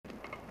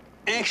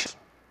ancient,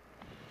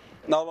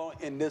 not only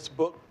in this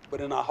book,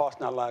 but in our hearts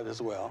and our lives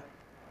as well.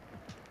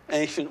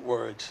 Ancient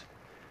words.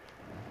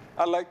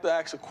 I'd like to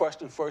ask a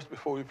question first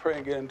before we pray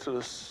and get into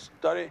the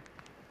study.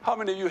 How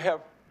many of you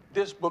have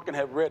this book and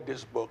have read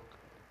this book?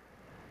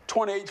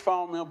 28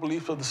 Fundamental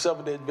Beliefs of the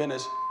Seventh-day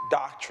Adventist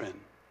Doctrine.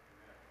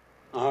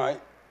 All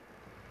right?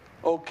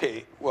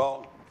 Okay,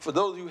 well, for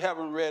those of you who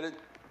haven't read it,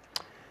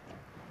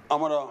 I'm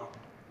going to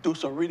do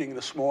some reading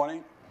this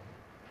morning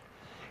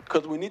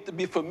because we need to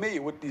be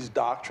familiar with these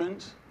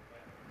doctrines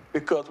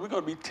because we're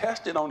going to be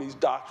tested on these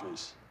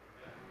doctrines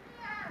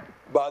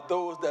by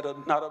those that are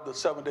not of the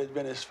Seventh-day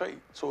Adventist faith.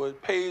 So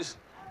it pays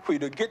for you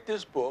to get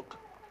this book.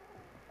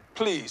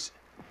 Please,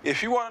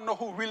 if you want to know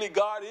who really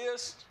God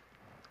is,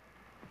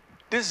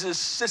 this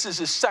is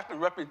his second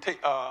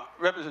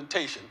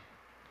representation.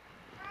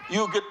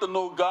 You'll get to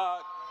know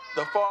God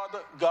the Father,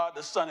 God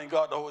the Son, and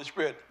God the Holy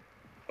Spirit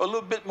a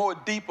little bit more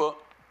deeper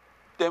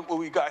than what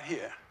we got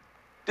here.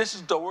 This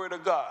is the Word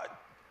of God.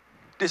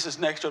 This is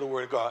next to the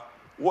Word of God.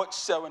 What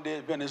Seventh-day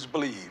Adventists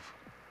believe.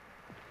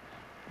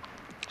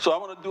 So I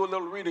want to do a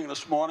little reading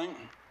this morning.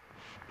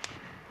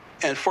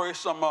 And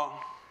first, I'm going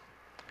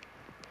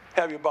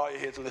to have you bow your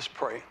heads and let's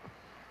pray.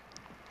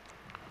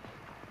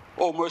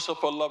 O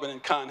merciful, loving,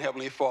 and kind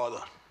Heavenly Father,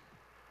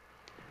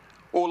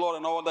 O Lord,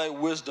 in all thy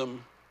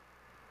wisdom,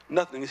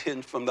 nothing is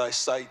hidden from thy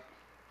sight.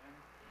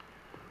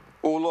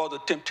 O Lord, the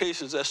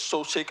temptations that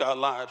so shake our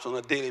lives on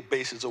a daily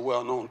basis are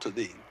well known to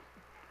thee.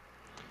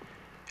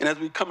 And as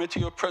we come into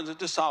your presence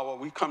this hour,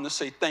 we come to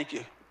say thank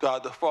you,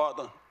 God the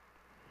Father,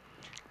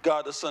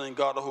 God the Son, and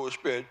God the Holy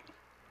Spirit,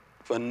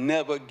 for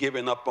never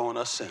giving up on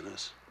us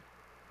sinners.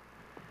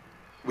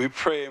 We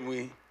pray and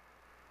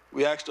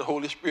we ask the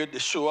Holy Spirit to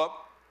show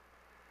up.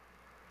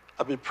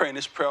 I've been praying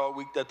this prayer all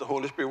week that the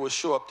Holy Spirit will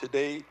show up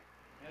today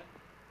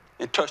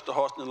and touch the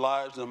hearts and the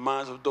lives and the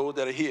minds of those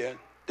that are here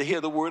to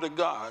hear the Word of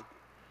God,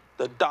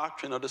 the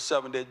doctrine of the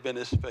Seventh-day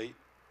Adventist faith.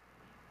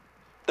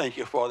 Thank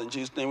you, Father. In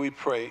Jesus' name we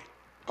pray.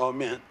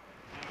 Amen.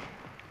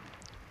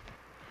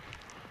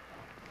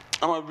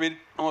 I'm going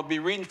to be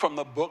reading from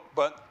the book,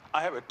 but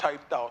I have it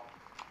typed out.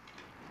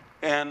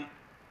 And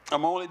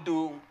I'm only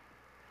do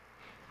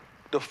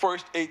the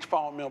first 8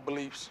 fundamental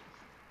beliefs.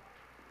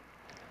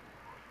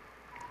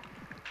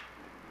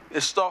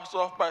 It starts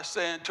off by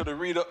saying to the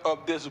reader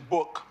of this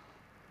book,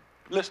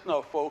 listen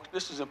up, folks,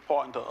 this is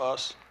important to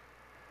us.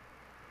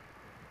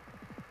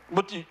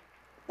 What do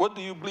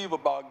you believe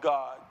about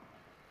God?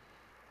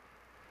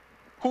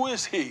 Who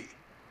is he?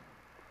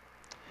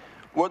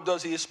 What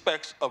does he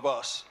expect of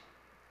us?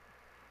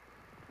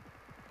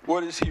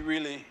 What is he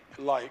really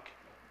like?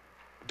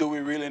 Do we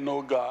really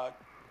know God?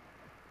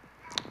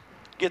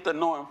 Get to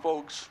know him,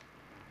 folks,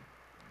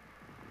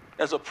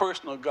 as a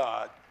personal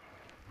God.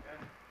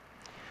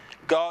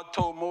 God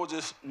told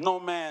Moses, no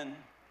man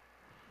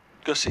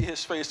could see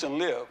his face and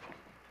live.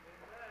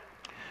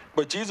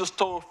 But Jesus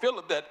told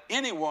Philip that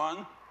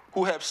anyone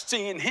who have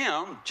seen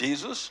him,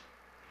 Jesus,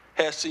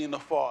 has seen the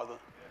Father.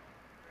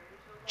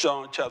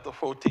 John chapter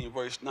 14,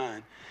 verse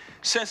 9.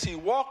 Since he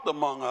walked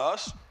among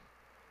us,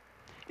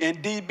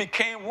 indeed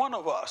became one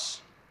of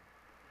us,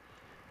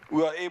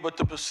 we are able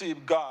to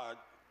perceive God,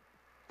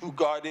 who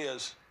God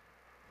is,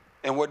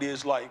 and what he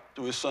is like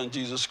through his son,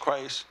 Jesus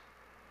Christ.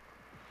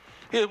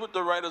 Here's what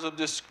the writers of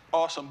this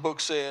awesome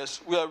book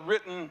says. We have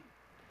written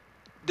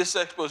this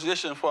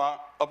exposition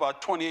of our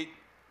 28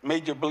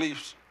 major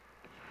beliefs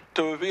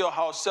to reveal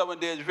how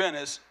Seventh-day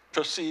Adventists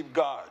perceive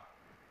God.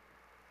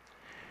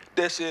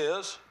 This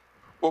is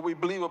what we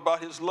believe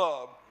about his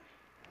love,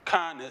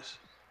 kindness,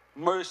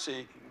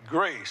 mercy,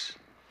 grace,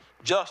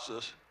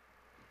 justice,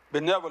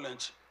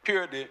 benevolence,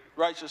 purity,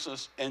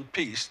 righteousness, and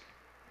peace.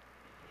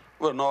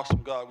 What an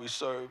awesome God we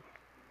serve.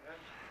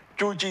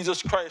 Through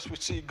Jesus Christ, we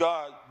see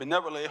God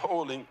benevolently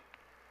holding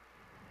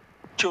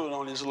children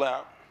on his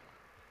lap.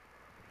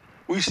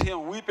 We see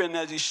him weeping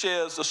as he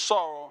shares the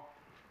sorrow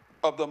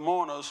of the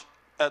mourners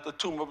at the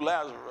tomb of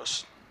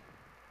Lazarus.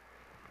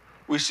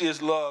 We see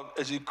his love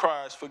as he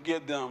cries,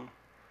 forgive them,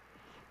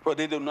 for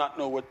they do not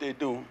know what they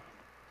do.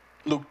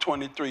 Luke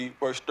 23,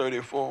 verse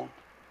 34.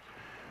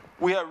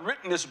 We have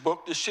written this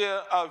book to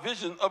share our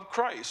vision of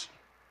Christ,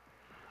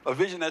 a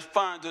vision that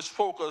finds its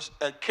focus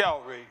at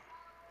Calvary,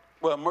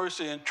 where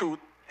mercy and truth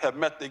have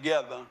met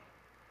together.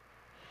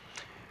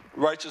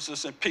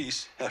 Righteousness and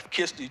peace have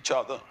kissed each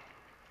other.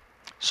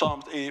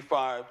 Psalms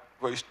 85,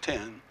 verse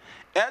 10.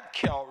 At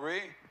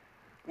Calvary,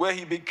 where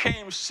he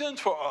became sin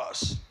for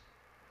us,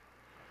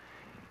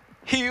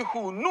 he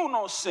who knew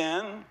no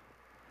sin,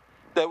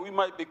 that we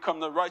might become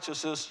the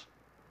righteousness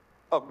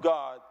of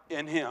God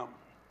in him.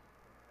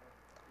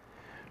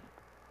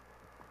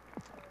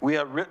 We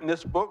have written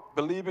this book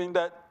believing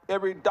that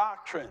every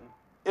doctrine,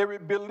 every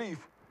belief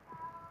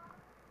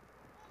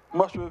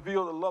must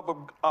reveal the love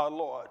of our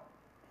Lord.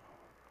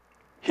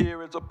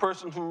 Here's a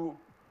person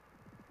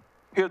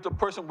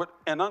with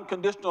an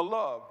unconditional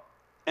love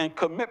and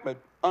commitment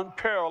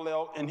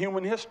unparalleled in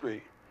human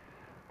history.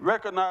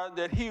 Recognize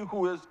that he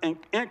who is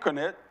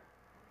incarnate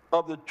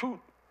of truth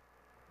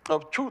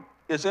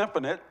is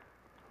infinite.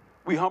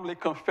 We humbly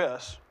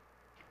confess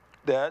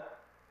that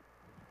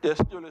there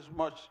still is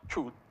much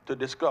truth to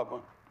discover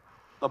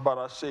about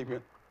our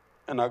Savior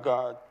and our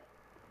God.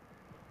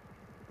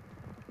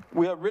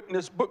 We have written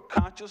this book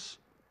conscious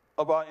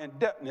of our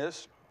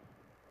indebtedness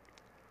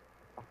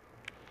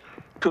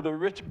to the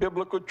rich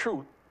biblical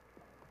truth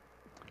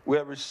we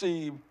have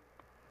received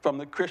from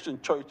the Christian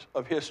church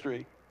of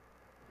history.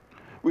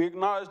 We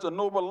acknowledge the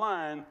noble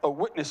line of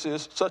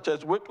witnesses such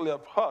as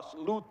Wycliffe, Huss,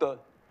 Luther,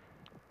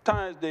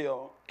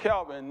 Tyndale,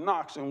 Calvin,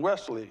 Knox, and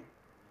Wesley,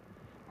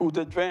 whose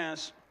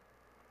advance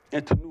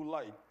into new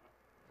light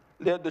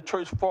led the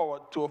church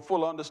forward to a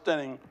full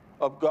understanding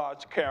of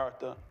God's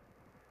character.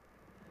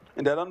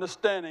 And that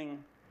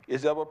understanding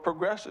is ever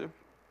progressive.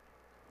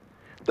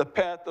 The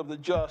path of the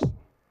just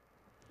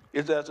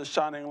is as a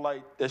shining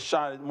light that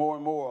shines more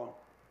and more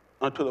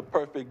unto the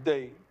perfect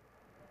day.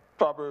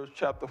 Proverbs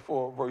chapter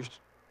 4, verse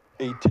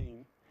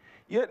 18.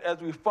 Yet as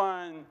we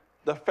find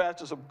the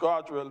facets of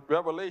God's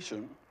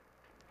revelation,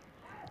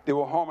 they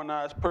will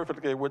harmonize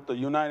perfectly with the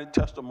united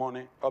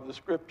testimony of the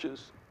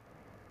Scriptures.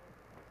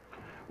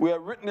 We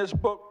have written this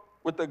book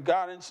with the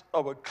guidance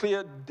of a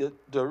clear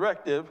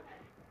directive,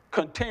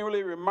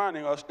 continually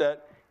reminding us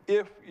that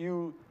if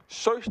you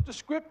search the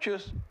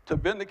Scriptures to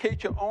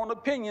vindicate your own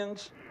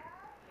opinions,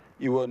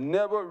 you will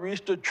never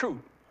reach the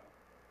truth.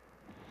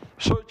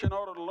 Search in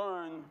order to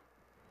learn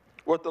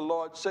what the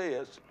Lord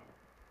says.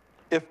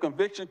 If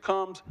conviction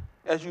comes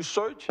as you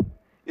search,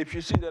 if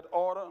you see that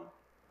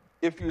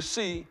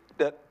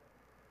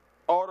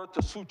order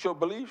to suit your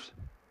beliefs,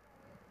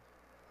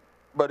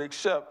 but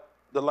accept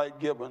the light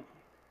given.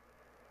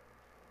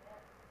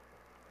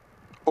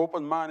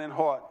 Open mind and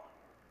heart,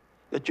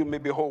 that you may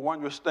behold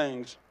wondrous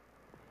things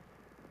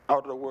out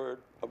of the Word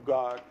of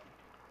God.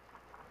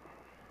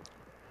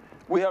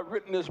 We have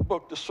written this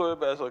book to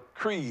serve as a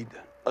creed,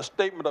 a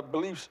statement of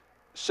beliefs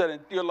set in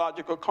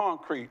theological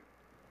concrete.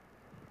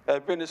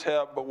 Adventists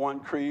have but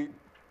one creed,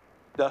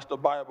 that's the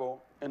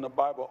Bible, and the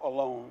Bible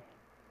alone.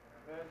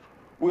 Amen.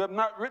 We have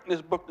not written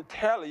this book to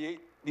titiate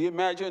the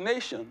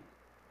imagination.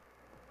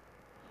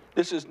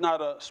 This is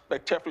not a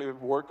spectacular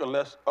work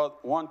unless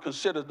one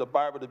considers the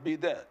Bible to be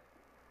that.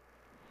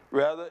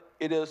 Rather,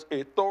 it is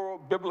a thorough,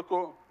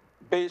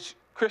 biblical-based,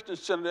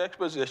 Christian-centered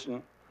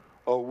exposition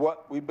of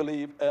what we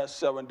believe as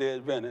Seventh-day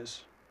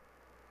Adventists.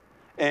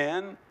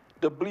 And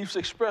the beliefs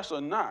expressed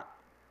are not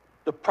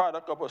the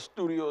product of a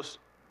studious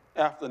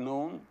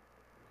afternoon.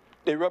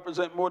 They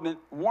represent more than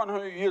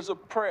 100 years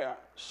of prayer,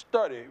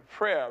 study,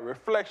 prayer,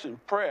 reflection,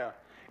 prayer.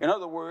 In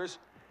other words,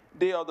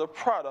 they are the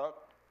product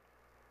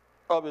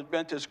of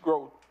Adventist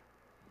growth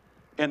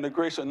in the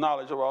grace and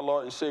knowledge of our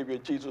Lord and Savior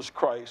Jesus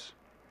Christ.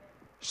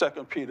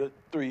 2 Peter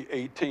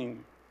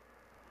 3:18.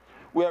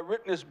 We have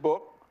written this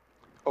book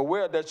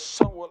aware that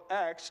some will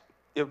ask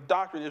if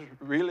doctrine is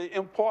really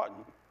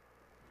important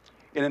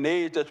in an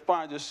age that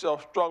finds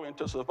itself struggling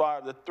to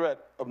survive the threat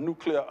of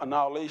nuclear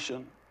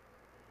annihilation,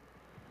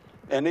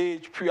 an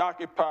age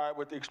preoccupied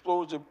with the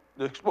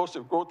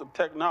explosive growth of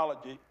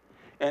technology,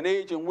 an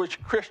age in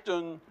which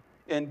Christian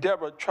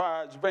endeavor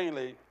tries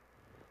vainly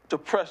to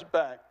press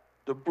back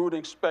the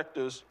brooding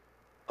specters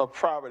of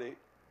poverty,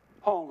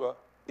 hunger,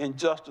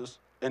 injustice,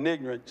 and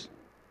ignorance.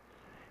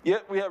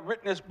 Yet we have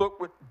written this book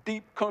with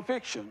deep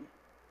conviction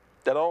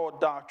that all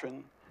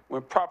doctrine,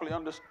 when properly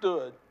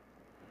understood,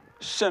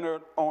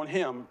 centered on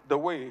Him, the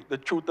way, the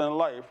truth, and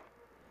life,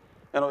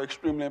 and are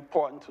extremely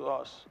important to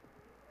us.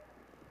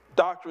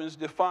 Doctrines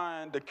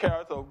define the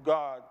character of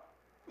God,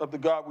 of the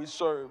God we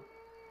serve.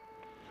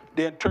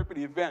 They interpret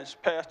events,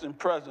 past and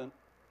present,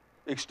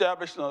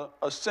 establishing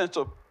a sense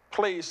of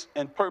place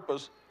and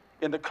purpose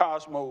in the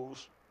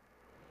cosmos.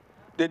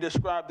 They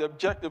describe the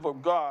objective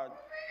of God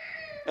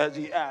as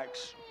He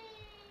acts.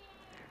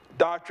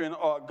 Doctrine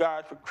are a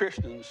guide for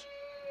Christians,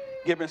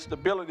 giving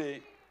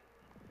stability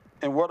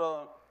in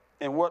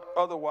what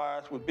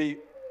otherwise would be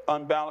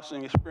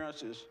unbalancing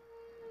experiences,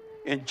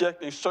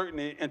 injecting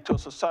certainty into a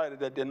society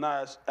that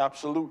denies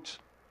absolutes.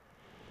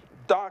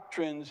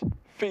 Doctrines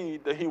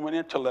feed the human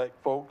intellect,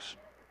 folks,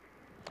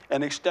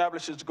 and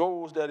establishes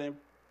goals that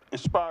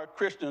inspire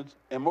Christians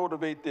and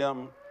motivate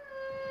them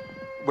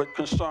with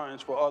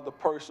concerns for other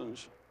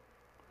persons.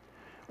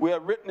 We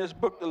have written this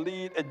book to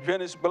lead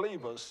Adventist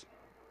believers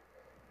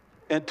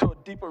into a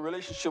deeper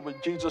relationship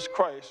with Jesus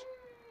Christ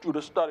through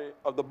the study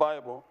of the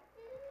Bible.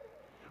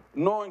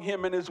 Knowing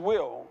Him and His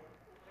will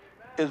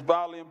is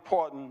vitally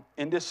important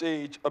in this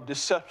age of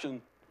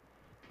deception,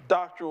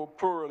 doctrinal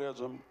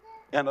pluralism,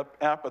 and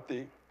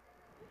apathy.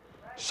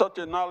 Such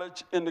a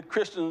knowledge is the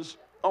Christian's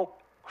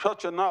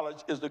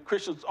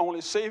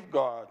only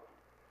safeguard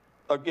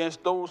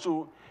against those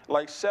who,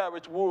 like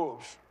savage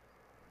wolves,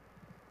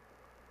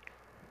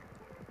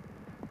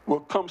 will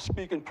come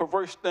speaking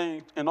perverse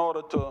things in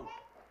order to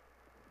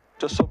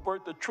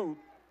subvert the truth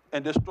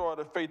and destroy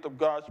the faith of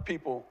God's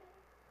people.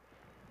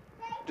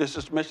 This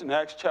is mentioned in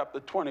Acts chapter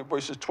 20,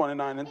 verses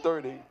 29 and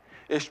 30.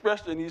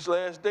 Especially in these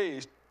last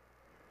days,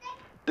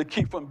 to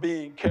keep from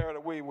being carried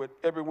away with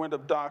every wind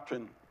of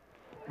doctrine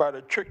by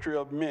the trickery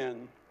of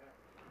men.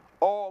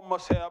 All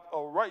must have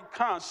a right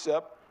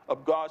concept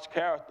of God's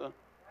character.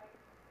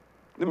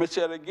 Let me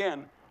say it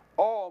again.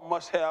 All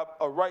must have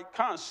a right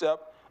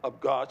concept of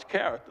God's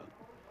character.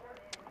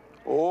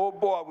 Oh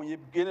boy, when you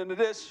get into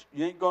this,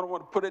 you ain't going to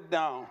want to put it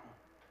down.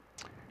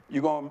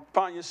 You're going to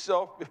find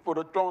yourself before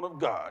the throne of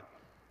God.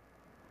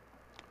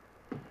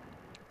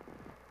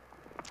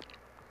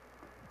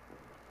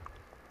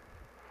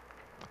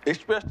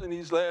 Especially in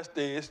these last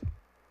days,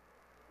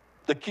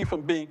 to keep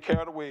from being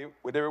carried away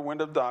with every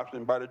wind of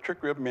doctrine by the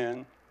trickery of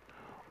men,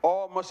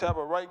 all must have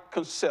a right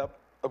concept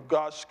of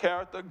God's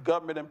character,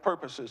 government, and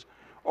purposes.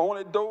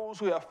 Only those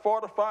who have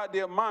fortified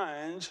their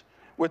minds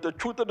with the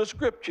truth of the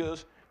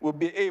scriptures will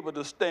be able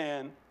to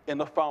stand in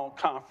the final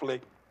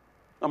conflict.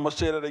 I'm going to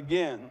say that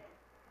again.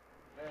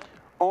 Amen.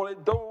 Only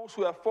those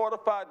who have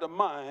fortified their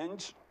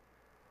minds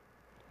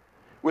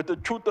with the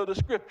truth of the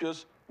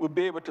scriptures will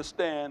be able to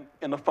stand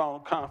in the final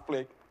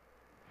conflict.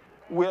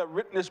 We have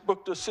written this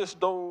book to assist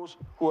those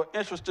who are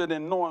interested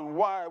in knowing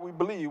why we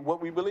believe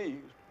what we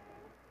believe.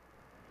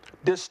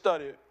 This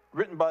study,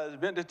 written by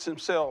Adventists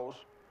themselves,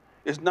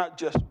 is not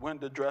just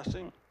window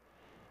dressing.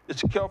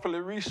 It's carefully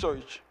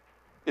researched.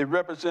 It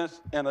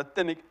represents an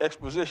authentic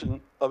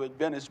exposition of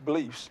Adventist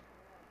beliefs.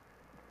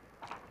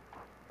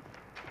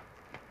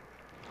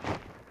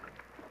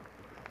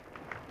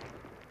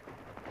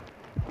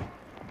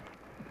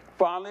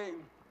 Finally,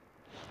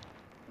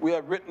 we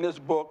have written this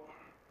book,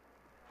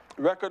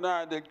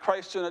 recognize that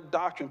Christ-centered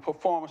doctrine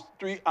performs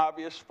three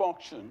obvious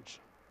functions.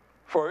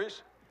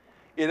 First,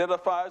 it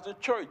edifies the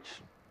church.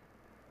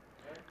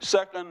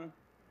 Second,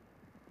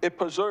 it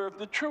preserves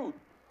the truth.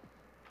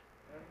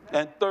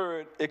 And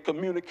third, it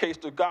communicates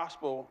the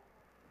gospel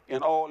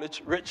in all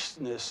its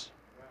richness.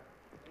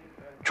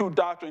 True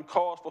doctrine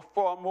calls for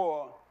far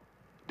more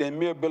than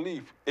mere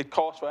belief. It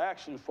calls for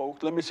action,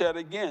 folks. Let me say it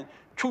again.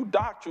 True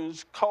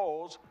doctrines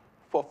calls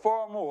for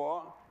far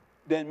more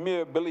than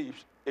mere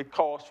beliefs. It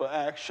calls for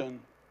action.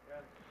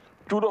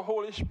 Through the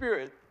Holy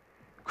Spirit,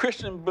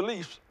 Christian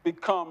beliefs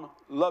become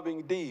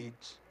loving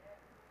deeds.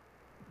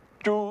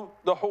 Through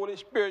the Holy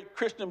Spirit,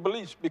 Christian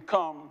beliefs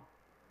become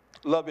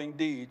loving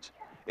deeds.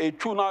 A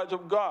true knowledge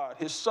of God,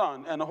 His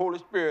Son, and the Holy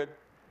Spirit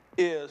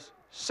is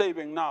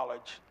saving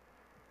knowledge.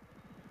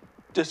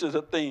 This is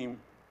a theme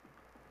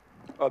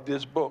of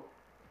this book.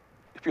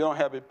 If you don't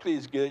have it,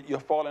 please get it. You'll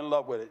fall in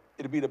love with it.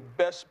 It'll be the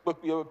best book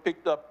you ever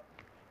picked up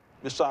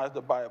besides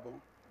the Bible.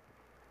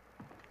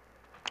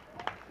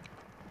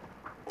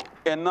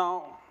 And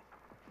now,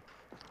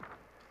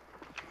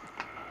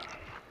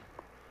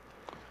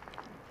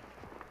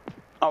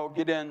 I'll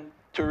get into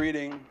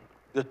reading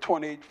the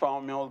 28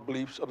 fundamental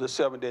beliefs of the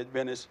Seventh-day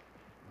Adventist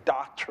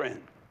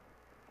doctrine.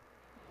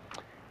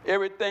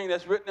 Everything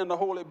that's written in the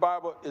Holy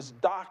Bible is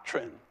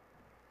doctrine,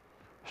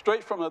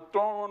 straight from the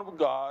throne of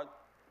God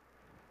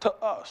to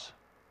us.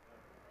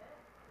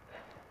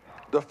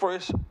 The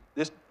first,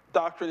 this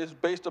doctrine is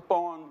based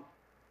upon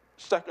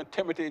 2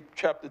 Timothy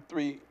chapter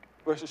 3,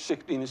 verses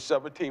 16 and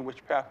 17,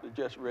 which Pastor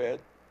just read.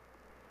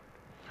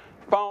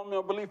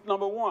 Fundamental belief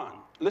number one.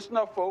 Listen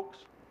up, folks.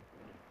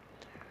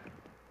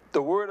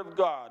 The Word of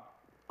God.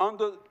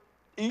 Under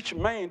each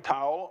main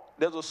title,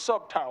 there's a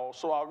subtitle.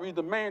 So I'll read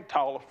the main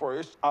title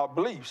first, our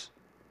beliefs.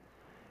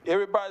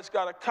 Everybody's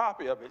got a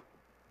copy of it.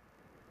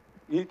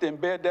 You need to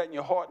embed that in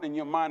your heart and in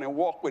your mind and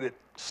walk with it,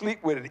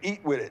 sleep with it,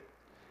 eat with it,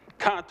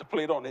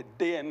 contemplate on it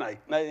day and night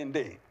and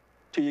day,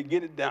 till you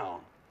get it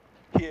down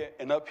here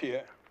and up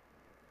here.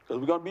 Because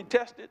we're going to be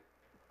tested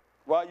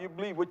while you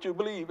believe what you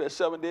believe as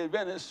Seventh-day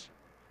Adventists.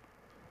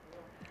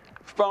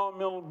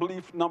 Fundamental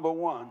belief number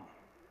one,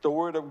 the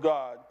Word of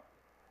God.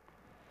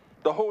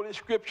 The Holy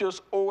Scriptures,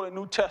 Old and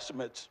New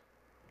Testaments,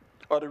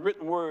 are the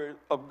written Word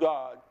of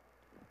God,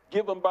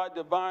 given by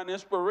divine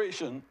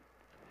inspiration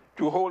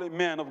to holy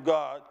men of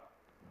God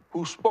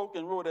who spoke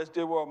and wrote as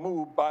they were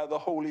moved by the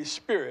Holy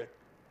Spirit.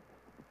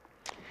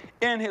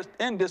 In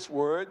this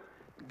Word,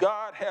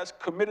 God has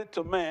committed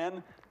to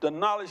man the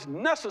knowledge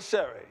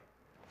necessary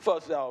for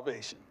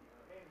salvation.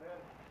 Amen.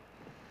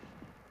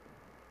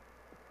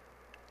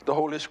 The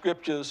Holy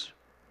Scriptures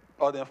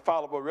are the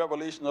infallible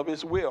revelation of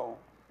His will.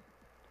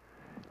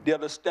 They are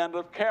the standard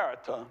of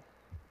character,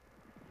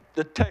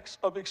 the text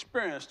of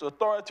experience, the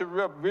authoritative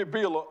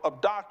revealer of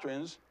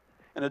doctrines,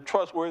 and a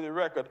trustworthy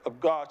record of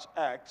God's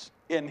acts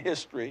in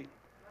history.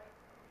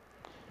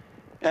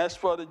 As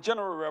for the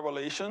general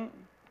revelation,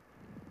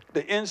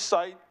 the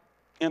insight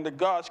into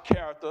God's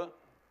character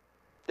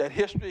that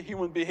history,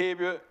 human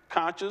behavior,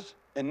 conscious,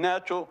 and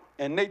natural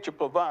and nature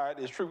provide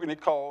is frequently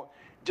called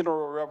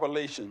general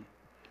revelation.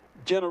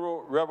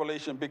 General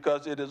revelation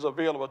because it is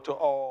available to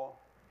all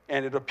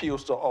and it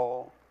appeals to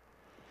all.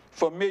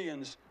 For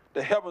millions,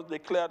 the heavens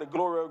declare the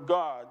glory of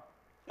God,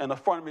 and the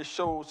firmament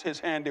shows His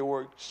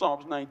handiwork,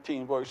 Psalms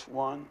 19, verse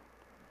 1.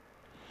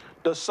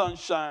 The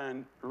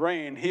sunshine,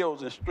 rain,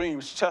 hills, and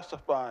streams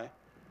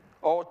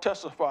all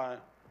testify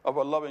of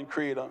a loving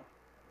Creator.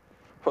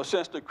 For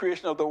since the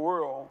creation of the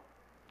world,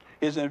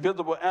 His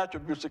invisible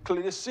attributes are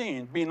clearly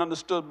seen, being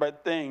understood by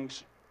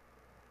things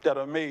that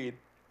are made,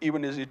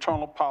 even His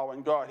eternal power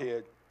and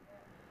Godhead,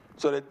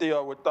 so that they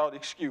are without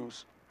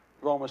excuse.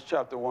 Romans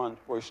chapter 1,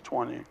 verse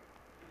 20.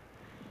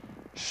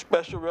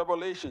 Special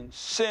revelation.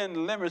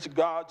 Sin limits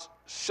God's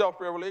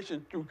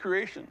self-revelation through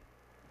creation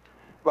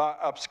by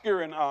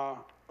obscuring our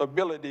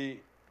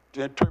ability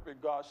to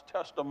interpret God's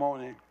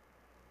testimony.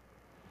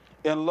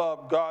 In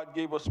love, God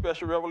gave us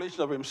special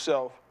revelation of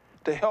himself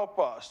to help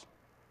us,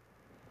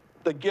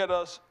 to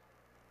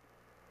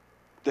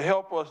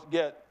help us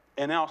get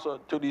an answer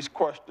to these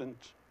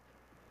questions.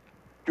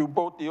 Through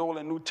both the Old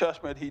and New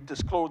Testament, he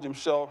disclosed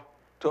himself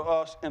to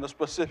us in a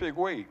specific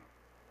way,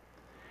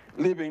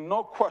 leaving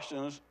no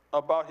questions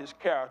about his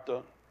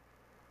character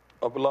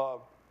of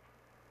love.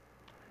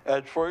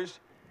 At first,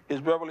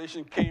 his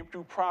revelation came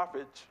through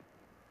prophets.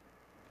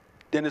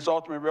 Then his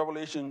ultimate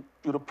revelation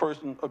through the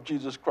person of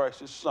Jesus Christ,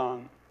 his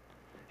Son.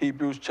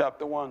 Hebrews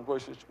chapter 1,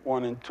 verses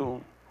 1 and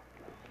 2.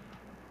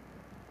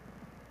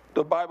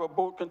 The Bible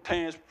both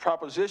contains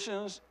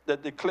propositions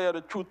that declare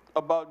the truth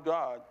about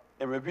God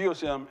and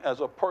reveals him as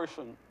a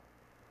person.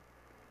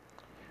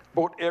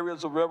 Both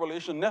areas of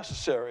revelation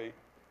necessary.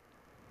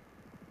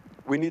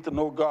 We need to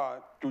know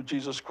God through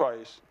Jesus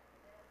Christ,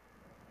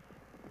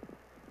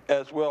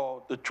 as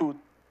well the truth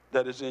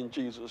that is in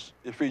Jesus.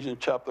 Ephesians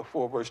chapter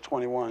 4, verse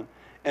 21.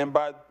 And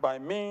by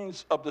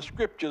means of the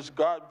scriptures,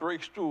 God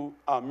breaks through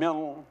our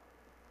mental,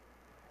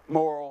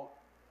 moral,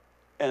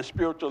 and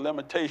spiritual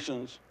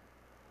limitations,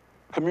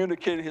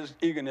 communicating his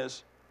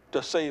eagerness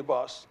to save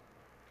us.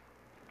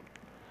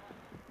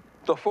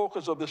 The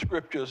focus of the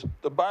scriptures,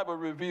 the Bible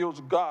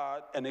reveals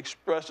God and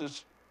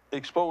exposes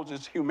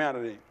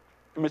humanity.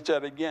 Let me say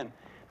that again.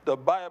 The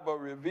Bible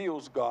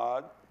reveals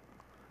God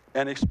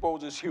and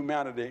exposes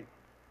humanity.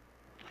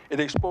 It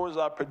exposes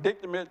our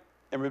predicament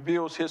and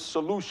reveals his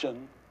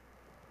solution.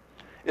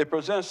 It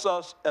presents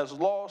us as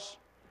lost,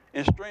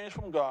 estranged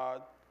from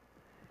God,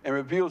 and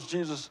reveals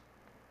Jesus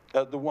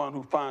as the one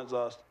who finds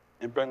us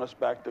and brings us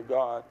back to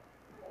God.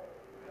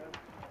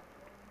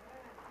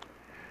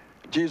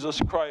 Jesus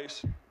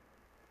Christ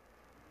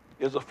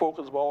is the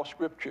focus of all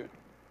Scripture,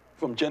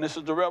 from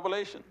Genesis to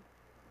Revelation.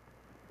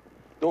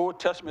 The Old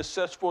Testament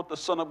sets forth the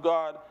Son of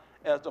God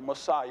as the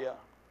Messiah,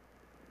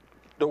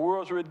 the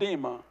world's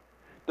Redeemer.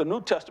 The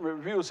New Testament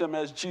reveals him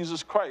as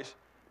Jesus Christ,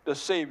 the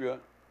Savior.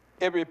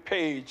 Every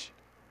page,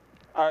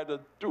 either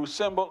through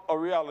symbol or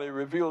reality,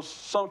 reveals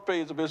some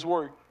phase of his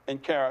work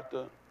and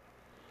character.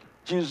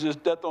 Jesus'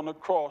 death on the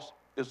cross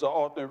is the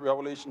ultimate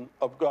revelation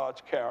of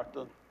God's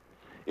character.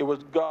 It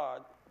was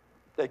God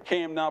that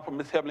came down from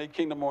his heavenly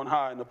kingdom on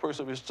high in the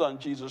person of his Son,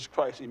 Jesus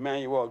Christ,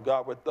 Emmanuel,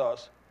 God with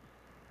us,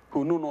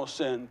 who knew no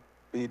sin,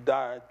 but he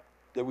died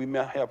that we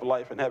may have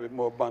life and have it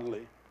more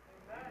abundantly.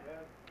 Amen.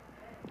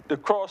 The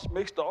cross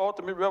makes the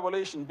ultimate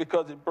revelation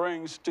because it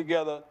brings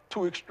together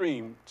two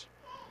extremes: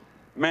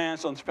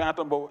 man's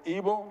unfathomable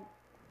evil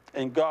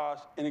and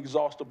God's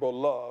inexhaustible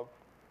love.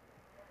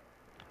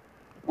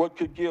 What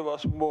could give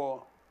us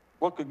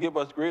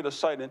greater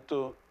sight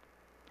into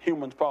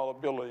human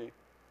fallibility?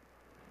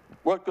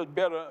 What could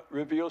better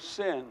reveal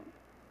sin?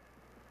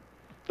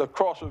 The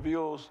cross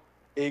reveals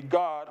a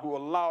God who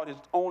allowed his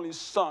only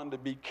Son to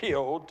be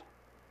killed.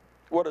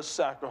 What a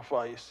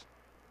sacrifice.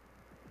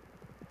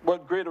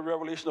 What greater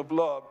revelation of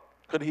love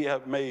could he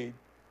have made?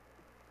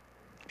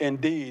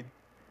 Indeed,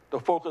 the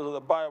focus of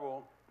the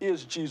Bible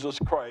is Jesus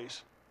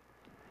Christ.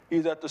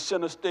 He's at the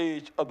center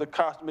stage of the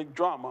cosmic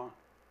drama.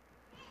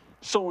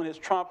 Soon his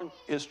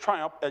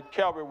triumph at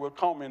Calvary will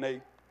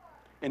culminate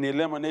in the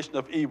elimination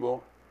of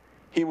evil.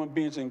 Human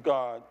beings and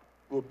God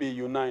will be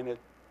united.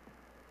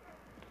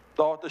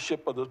 The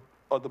authorship of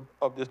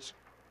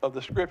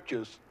the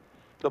scriptures.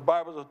 The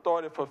Bible's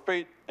authority for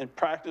faith and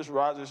practice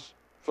rises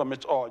from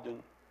its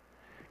origin.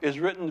 Its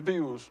written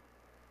views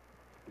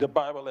the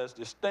Bible as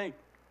distinct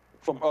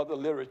from other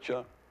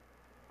literature.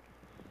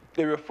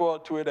 They refer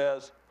to it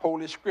as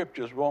Holy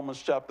Scriptures,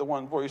 Romans chapter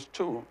 1, verse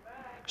 2.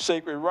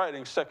 Sacred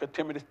writings, 2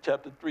 Timothy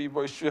chapter 3,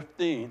 verse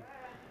 15.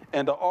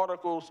 And the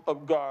articles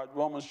of God,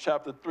 Romans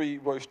chapter 3,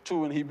 verse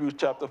 2, and Hebrews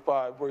chapter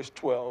 5, verse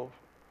 12.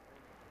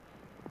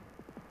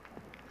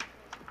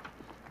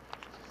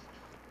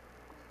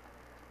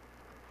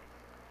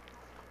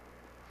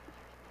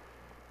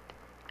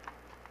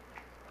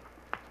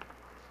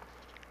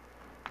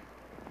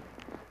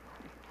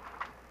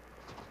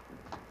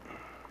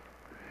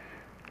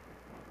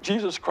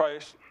 Jesus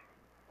Christ,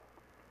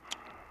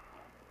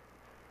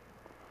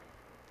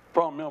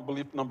 fundamental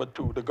belief number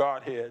 2, the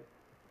Godhead.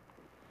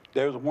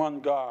 There is one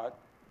God,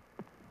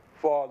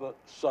 Father,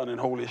 Son, and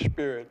Holy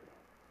Spirit,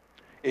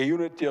 a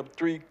unity of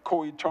 3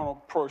 co-eternal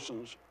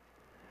persons.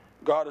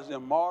 God is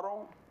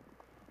immortal,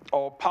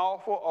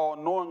 all-powerful,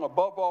 all-knowing,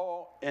 above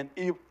all, and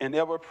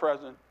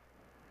ever-present.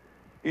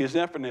 He is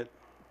infinite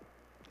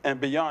and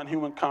beyond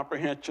human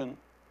comprehension.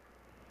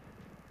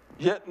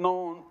 Yet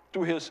known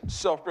through his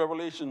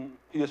self-revelation,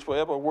 he is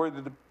forever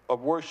worthy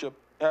of worship,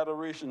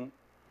 adoration,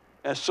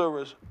 and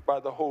service by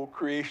the whole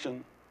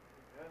creation.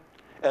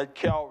 Amen. At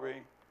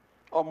Calvary,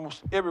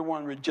 almost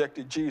everyone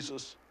rejected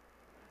Jesus.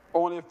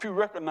 Only a few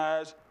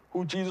recognized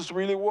who Jesus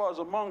really was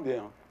among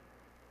them.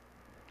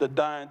 The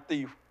dying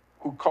thief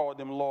who called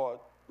him Lord,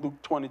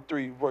 Luke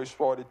 23, verse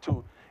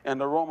 42, and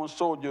the Roman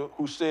soldier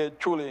who said,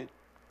 "Truly,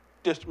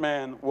 this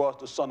man was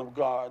the Son of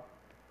God.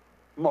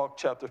 Mark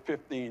chapter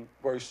 15,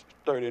 verse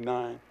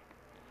 39.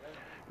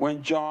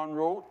 When John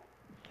wrote,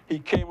 he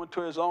came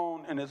unto his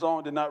own, and his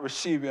own did not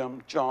receive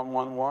him, John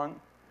 1:1.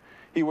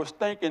 He was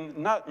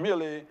thinking not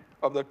merely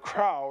of the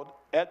crowd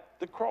at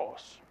the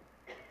cross,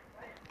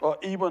 or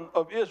even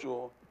of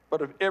Israel,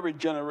 but of every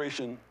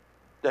generation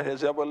that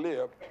has ever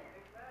lived.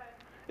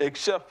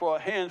 Except for a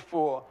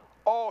handful,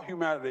 all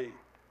humanity,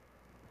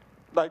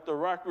 like the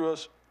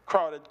miraculous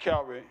crowd at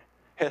Calvary,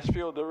 has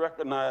failed to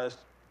recognize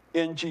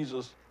in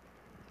Jesus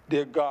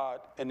their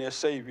God and their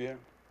Savior.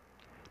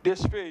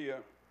 This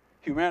failure,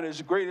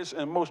 humanity's greatest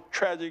and most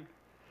tragic,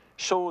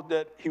 shows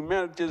that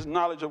humanity's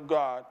knowledge of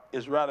God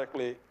is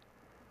radically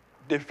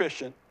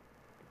deficient.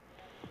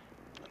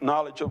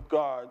 Knowledge of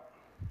God.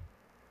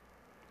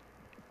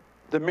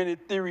 The many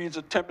theories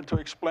attempting to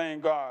explain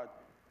God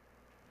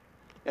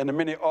and the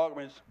many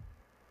arguments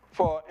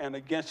for and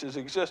against his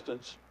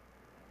existence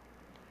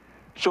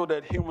show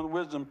that human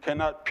wisdom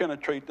cannot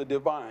penetrate the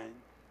divine.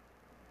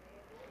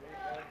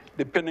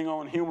 Depending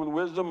on human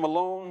wisdom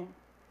alone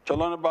to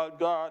learn about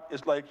God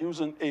is like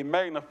using a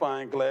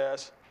magnifying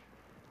glass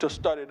to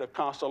study the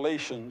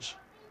constellations.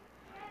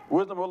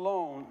 Wisdom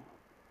alone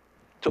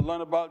to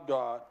learn about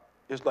God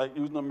is like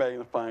using a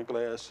magnifying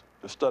glass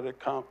to study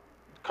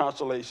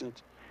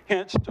constellations.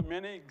 Hence, to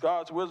many,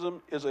 God's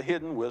wisdom is a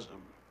hidden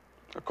wisdom.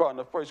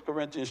 According to 1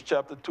 Corinthians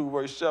chapter 2,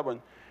 verse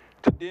 7,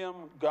 to them,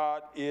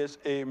 God is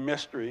a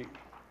mystery.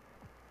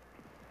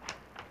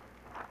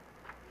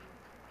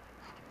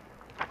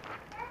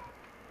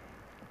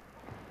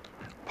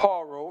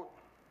 Paul wrote,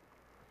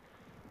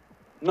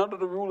 none of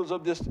the rulers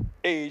of this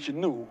age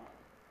knew,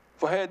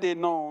 for had they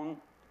known,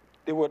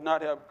 they would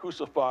not have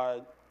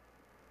crucified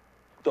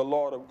the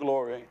Lord of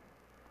glory.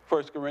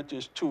 1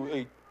 Corinthians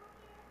 2:8.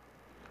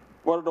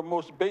 One of the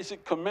most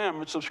basic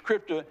commandments of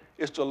Scripture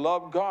is to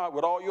love God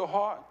with all your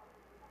heart,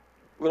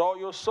 with all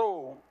your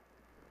soul,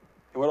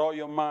 and with all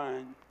your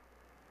mind.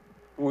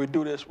 When we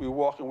do this, we're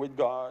walking with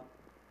God.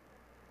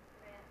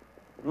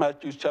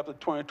 Matthew chapter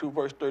 22,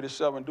 verse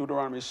 37,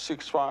 Deuteronomy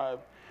 6:5.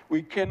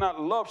 We cannot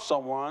love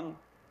someone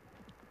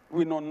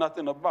we know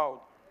nothing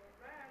about.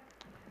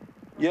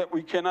 Yet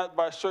we cannot,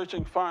 by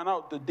searching, find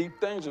out the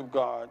deep things of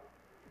God.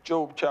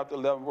 Job chapter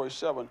 11, verse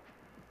 7.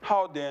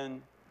 How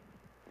then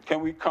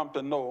can we come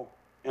to know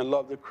and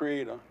love the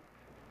Creator?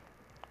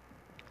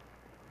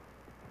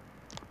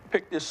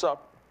 Pick this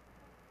up.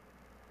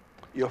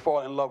 You'll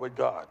fall in love with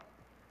God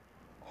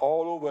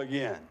all over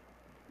again.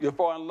 You'll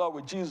fall in love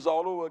with Jesus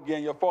all over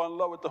again. You'll fall in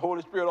love with the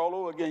Holy Spirit all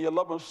over again. You'll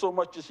love him so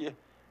much that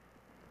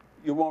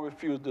you won't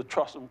refuse to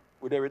trust him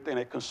with everything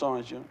that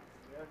concerns you.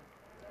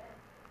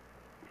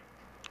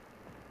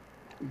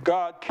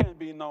 God can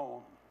be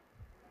known.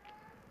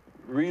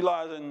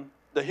 Realizing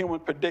the human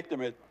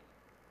predicament,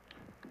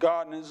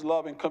 God in his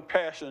love and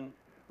compassion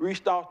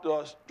reached out to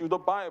us through the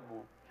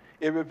Bible.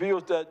 It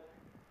reveals that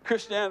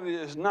Christianity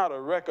is not a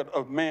record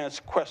of man's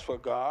quest for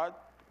God.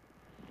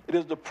 It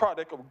is the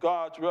product of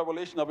God's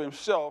revelation of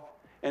himself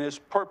and his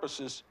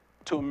purposes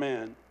to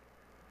man.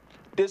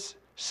 This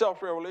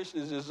self-revelation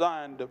is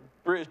designed to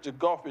bridge the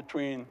gulf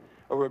between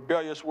a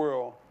rebellious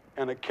world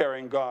and a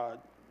caring God.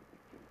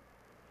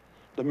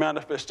 The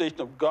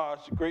manifestation of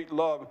God's great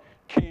love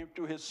came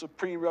through his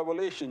supreme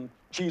revelation,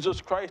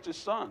 Jesus Christ, his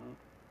Son.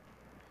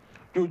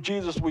 Through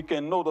Jesus, we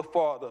can know the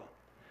Father.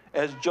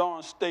 As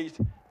John states,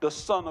 the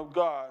Son of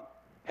God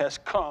has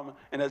come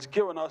and has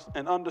given us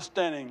an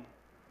understanding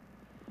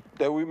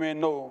that we may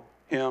know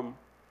him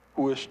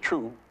who is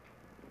true.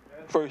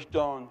 1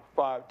 John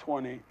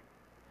 5:20.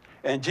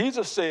 And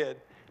Jesus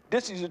said,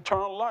 this is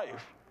eternal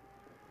life,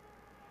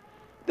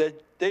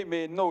 that they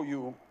may know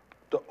you,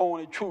 the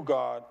only true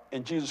God,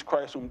 and Jesus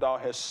Christ whom thou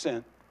hast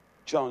sent.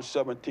 John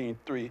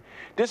 17:3.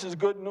 This is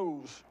good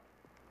news.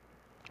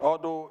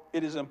 Although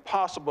it is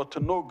impossible to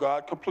know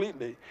God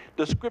completely,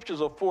 the scriptures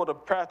afford a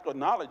practical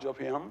knowledge of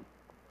him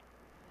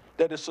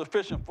that is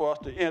sufficient for us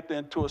to enter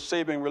into a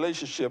saving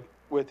relationship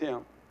with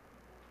him.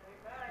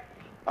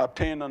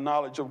 Obtain the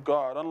knowledge of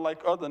God.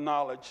 Unlike other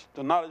knowledge,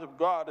 the knowledge of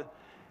God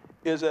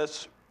is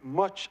as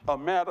much a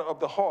matter of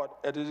the heart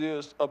as it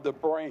is of the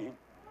brain.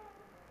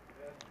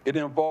 It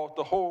involves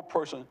the whole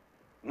person,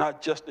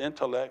 not just the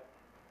intellect.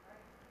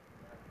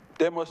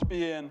 There must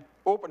be an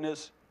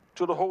openness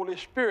to the Holy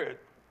Spirit.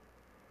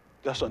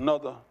 That's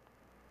another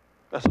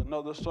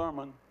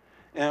sermon.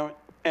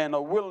 And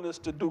a willingness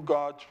to do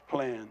God's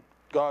plan,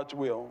 God's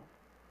will.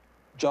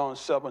 John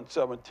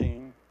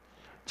 7:17.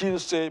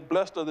 Jesus said,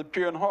 blessed are the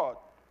pure in heart,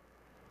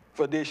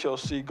 for they shall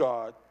see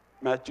God.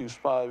 Matthew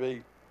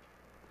 5:8.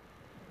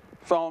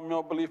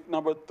 Fundamental belief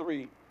number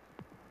 3,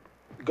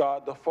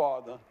 God the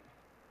Father.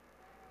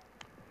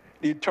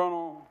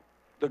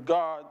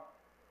 God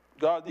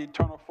the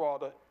eternal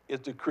Father is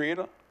the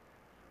creator,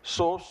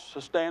 source,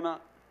 sustainer,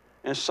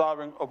 and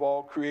sovereign of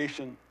all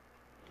creation.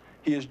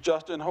 He is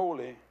just and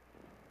holy,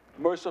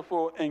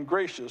 merciful and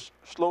gracious,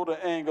 slow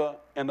to anger,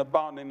 and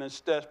abounding in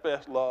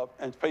steadfast love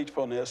and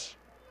faithfulness.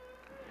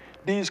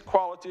 These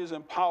qualities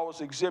and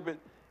powers exhibit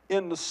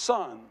in the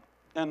Son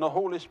and the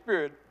Holy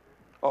Spirit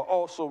are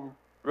also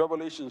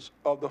revelations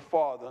of the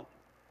Father.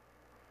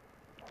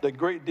 The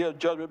great day of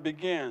judgment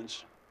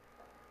begins.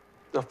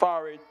 The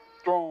fiery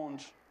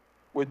thrones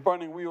with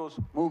burning wheels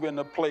move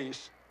into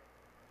place.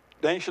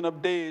 The Ancient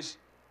of Days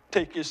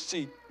take his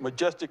seat,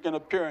 majestic in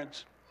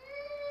appearance.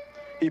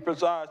 He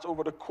presides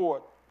over the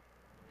court.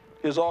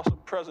 His awesome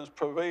presence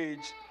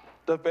pervades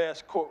the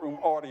vast courtroom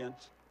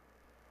audience.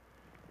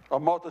 A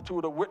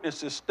multitude of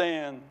witnesses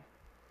stand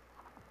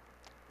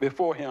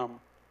before him.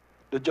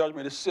 The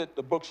judgment is set,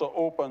 the books are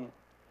open,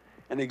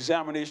 and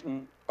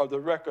examination of the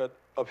record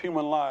of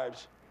human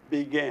lives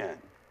began.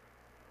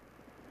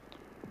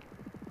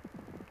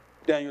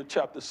 Daniel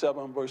chapter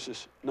 7,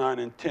 verses 9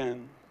 and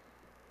 10.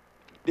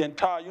 The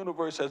entire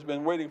universe has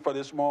been waiting for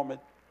this moment.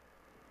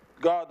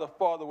 God the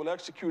Father will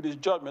execute his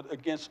judgment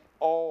against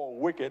all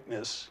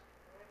wickedness.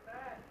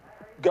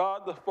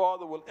 God the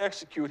Father will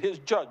execute his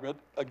judgment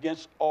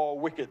against all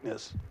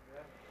wickedness.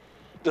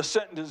 The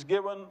sentence is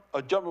given,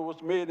 a judgment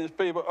was made in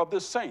favor of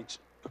the saints,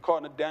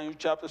 according to Daniel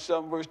chapter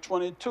 7, verse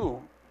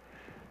 22.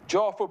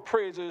 Joyful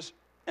praises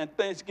and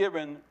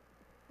thanksgiving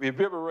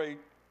reverberate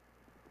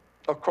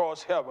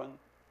across heaven.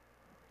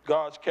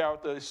 God's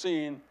character is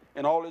seen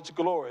in all its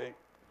glory,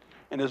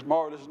 and his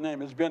marvelous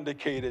name is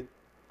vindicated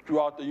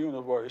throughout the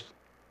universe.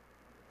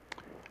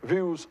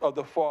 Views of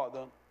the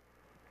Father.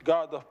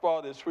 God the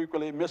Father is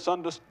frequently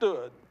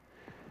misunderstood.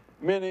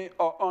 Many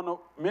are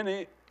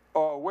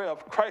aware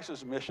of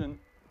Christ's mission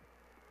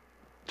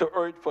to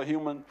earth for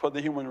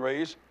the human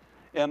race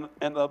and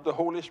of the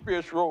Holy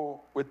Spirit's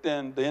role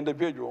within the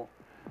individual.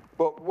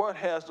 But what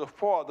has the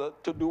Father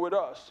to do with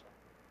us?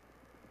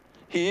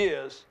 He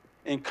is,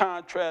 in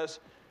contrast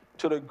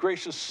to the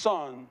gracious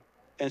Son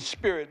and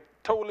Spirit,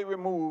 totally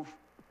removed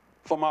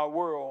from our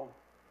world,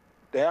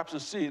 the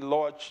absentee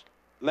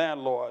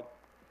landlord,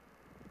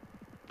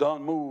 the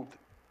unmoved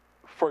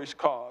first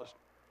cause.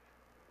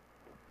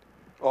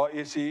 Or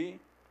is he,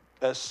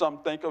 as some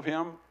think of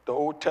him, the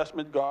Old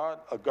Testament God,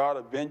 a God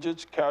of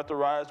vengeance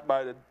characterized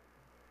by the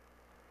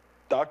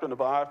doctrine of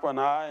eye for an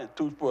eye and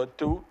tooth for a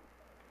tooth,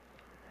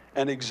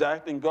 an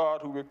exacting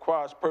God who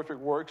requires perfect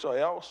works, or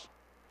else?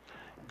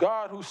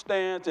 God who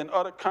stands in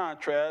utter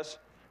contrast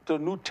to the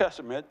New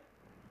Testament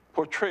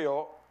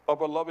portrayal of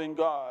a loving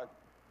God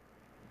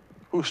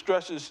who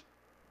stresses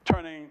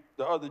turning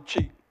the other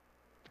cheek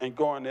and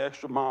going the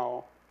extra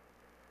mile,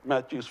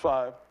 Matthew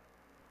 5,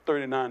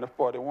 39 to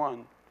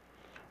 41.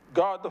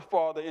 God the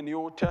Father in the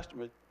Old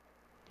Testament.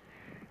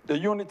 The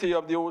unity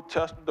of the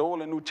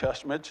Old and New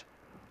Testaments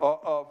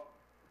of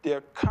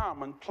their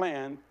common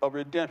plan of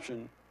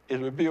redemption is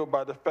revealed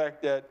by the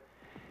fact that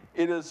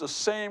it is the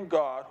same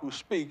God who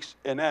speaks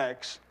and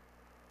acts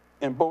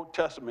in both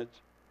testaments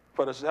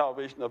for the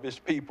salvation of his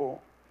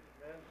people.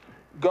 Amen.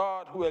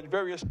 God who at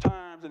various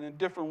times and in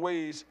different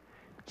ways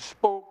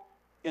spoke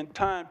in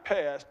time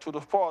past to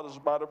the fathers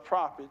by the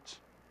prophets,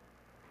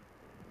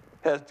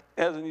 has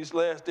in these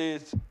last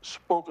days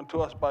spoken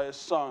to us by his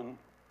Son,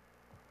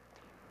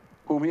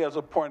 whom he has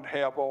appointed to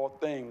have all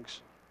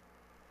things,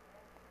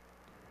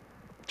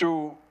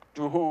 through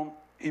whom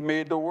he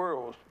made the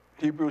worlds.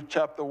 Hebrews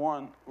chapter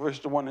 1,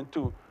 verses 1 and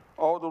 2.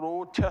 Although the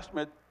Old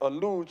Testament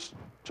alludes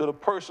to the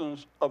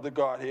persons of the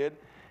Godhead,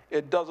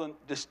 it doesn't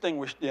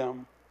distinguish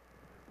them.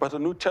 But the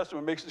New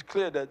Testament makes it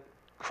clear that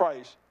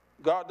Christ,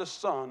 God the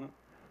Son,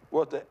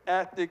 was the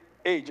active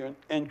agent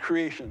in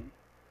creation,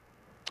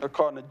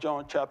 according to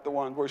John chapter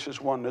 1, verses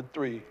 1 to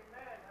 3.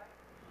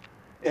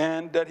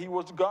 And that he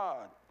was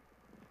God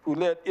who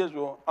led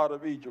Israel out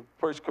of Egypt,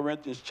 1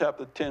 Corinthians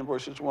chapter 10,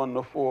 verses 1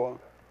 to 4.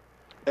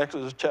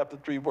 Exodus chapter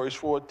 3, verse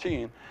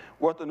 14.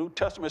 What the New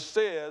Testament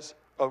says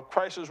of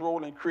Christ's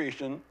role in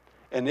creation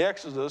and the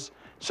Exodus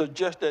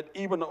suggests that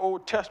even the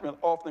Old Testament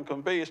often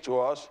conveys to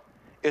us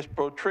its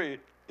portrait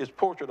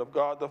of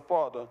God the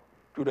Father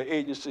through the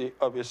agency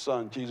of his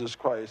Son, Jesus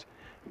Christ.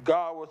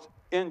 God was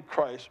in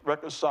Christ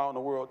reconciling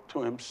the world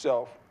to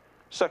himself,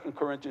 2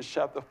 Corinthians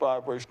chapter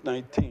 5, verse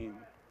 19.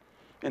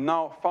 And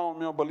now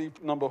fundamental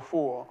belief number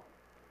 4,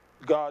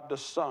 God the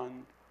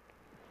Son.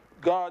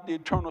 God, the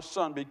eternal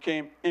Son,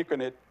 became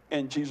incarnate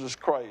in Jesus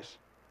Christ.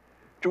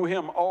 Through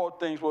him, all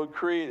things were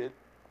created.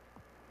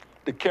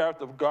 The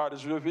character of God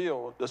is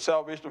revealed. The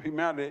salvation of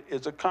humanity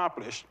is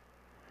accomplished,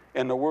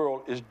 and the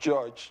world is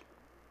judged.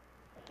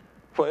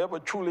 Forever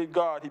truly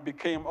God, he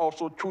became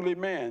also truly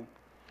man.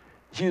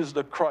 Jesus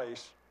the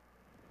Christ.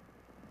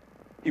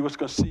 He was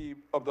conceived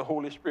of the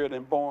Holy Spirit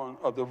and born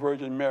of the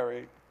Virgin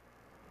Mary.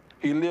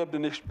 He lived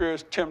and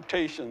experienced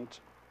temptations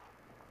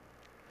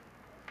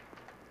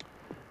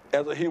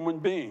as a human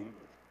being,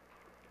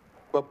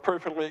 but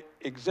perfectly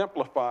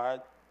exemplified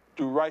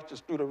through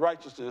the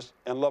righteousness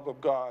and love of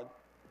God.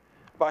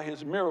 By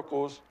his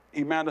miracles,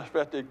 he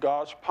manifested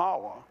God's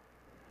power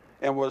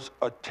and was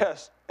a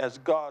test as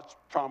God's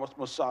promised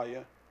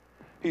Messiah.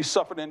 He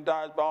suffered and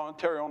died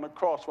voluntarily on the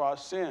cross for our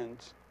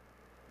sins,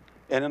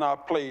 and in our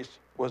place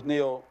was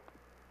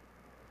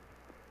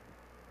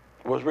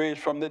raised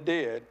from the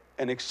dead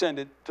and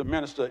ascended to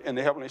minister in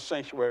the heavenly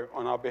sanctuary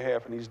on our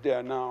behalf, and he's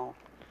there now.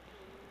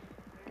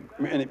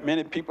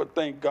 Many people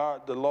think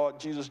God, the Lord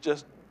Jesus,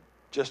 just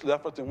just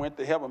left us and went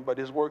to heaven, but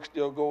his work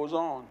still goes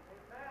on.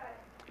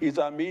 He's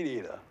our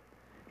mediator.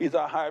 He's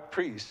our high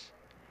priest.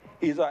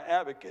 He's our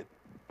advocate.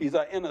 He's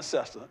our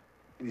intercessor.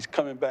 And he's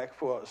coming back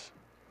for us.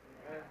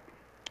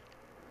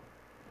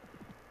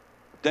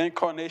 The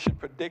incarnation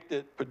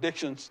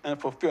predictions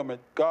and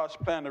fulfillment. God's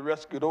plan to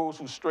rescue those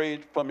who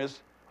strayed from his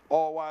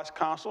all-wise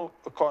counsel,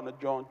 according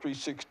to John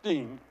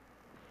 3:16.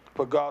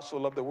 For God so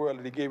loved the world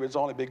that he gave his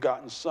only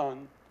begotten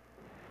Son,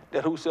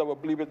 that whosoever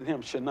believeth in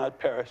him should not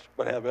perish,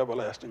 but have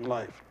everlasting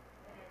life.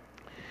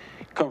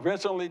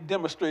 Convincingly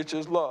demonstrates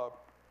his love.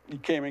 He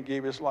came and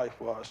gave his life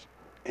for us.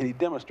 And he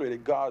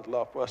demonstrated God's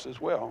love for us as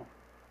well.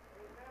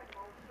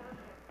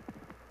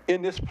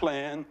 In this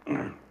plan,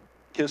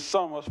 his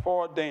Son was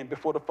foreordained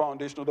before the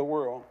foundation of the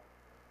world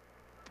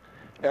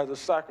as a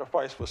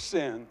sacrifice for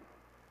sin,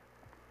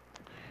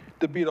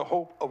 to be the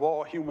hope of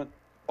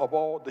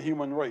all the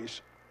human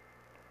race.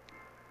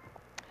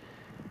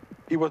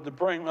 He was to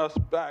bring us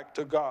back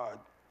to God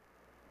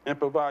and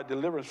provide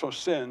deliverance from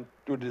sin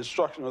through the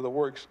destruction of the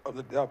works of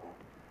the devil.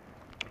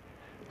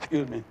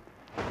 Excuse me.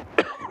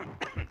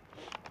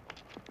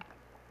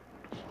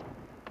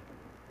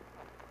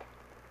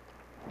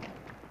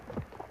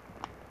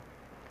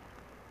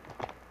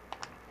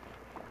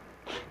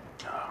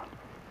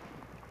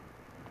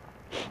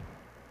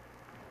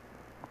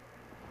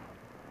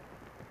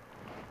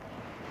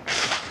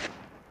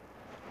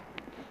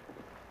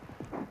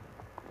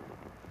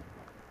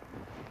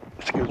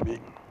 Excuse me.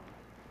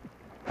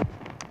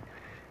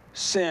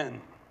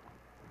 Sin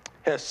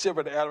has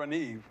severed Adam and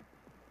Eve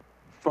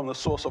from the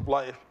source of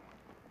life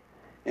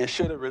and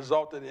should have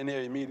resulted in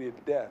their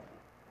immediate death.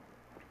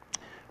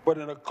 But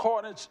in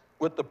accordance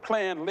with the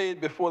plan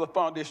laid before the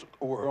foundation of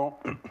the world,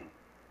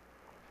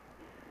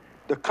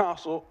 the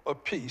counsel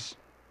of peace,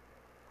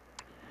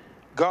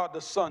 God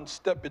the Son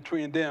stepped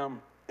between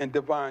them and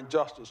divine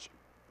justice,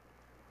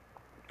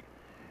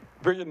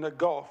 bridging the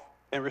gulf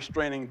and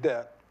restraining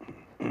death.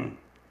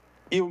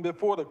 Even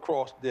before the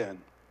cross then,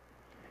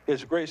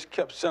 his grace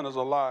kept sinners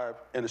alive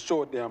and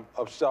assured them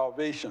of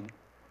salvation.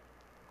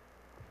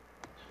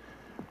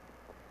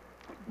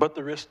 But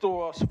to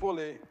restore us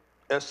fully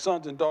as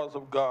sons and daughters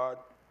of God,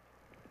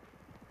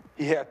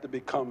 he had to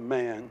become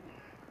man.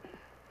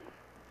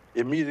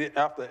 Immediately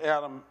after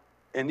Adam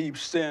and Eve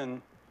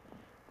sinned,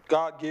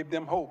 God gave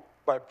them hope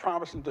by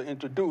promising to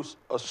introduce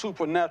a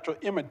supernatural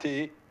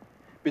enmity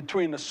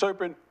between the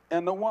serpent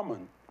and the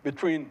woman,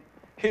 between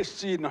his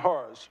seed and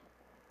hers.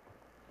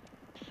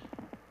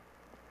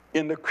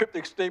 In the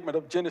cryptic statement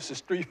of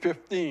Genesis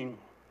 3:15,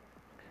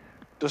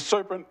 the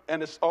serpent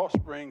and its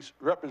offsprings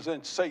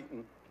represent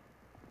Satan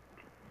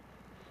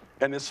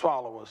and his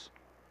followers.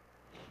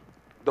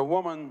 The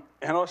woman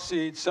and her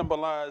seed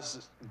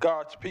symbolize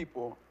God's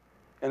people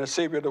and the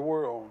Savior of the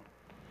world.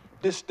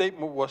 This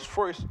statement was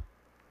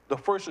the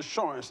first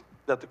assurance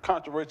that the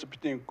controversy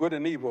between good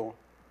and evil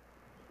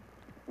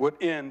would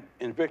end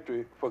in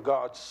victory for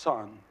God's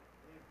Son.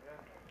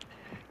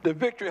 The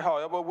victory,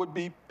 however, would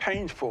be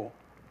painful.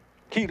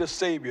 He, the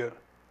Savior,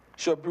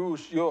 shall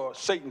bruise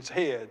Satan's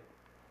head,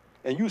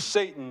 and you,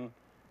 Satan,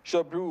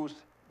 shall bruise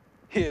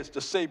the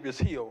Savior's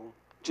heel.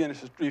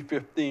 Genesis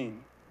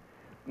 3:15.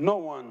 No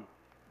one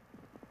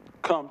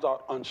comes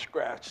out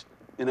unscratched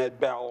in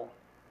that battle.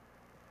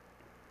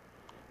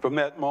 From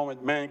that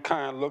moment,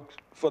 mankind looks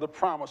for the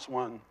promised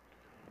one.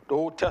 The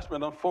Old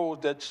Testament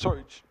unfolds that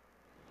search.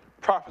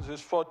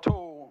 Prophecies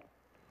foretold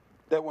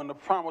that when the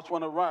promised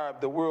one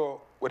arrived, the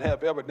world would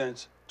have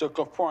evidence to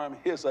confirm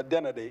his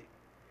identity.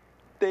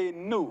 They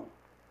knew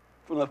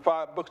from the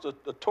 5 books of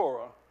the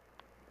Torah,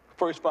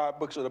 first 5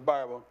 books of the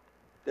Bible,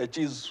 that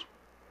Jesus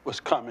was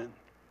coming.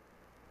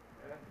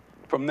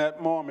 From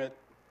that moment,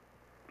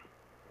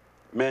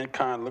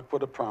 mankind looked for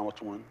the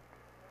promised one.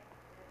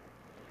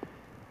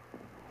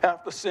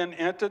 After sin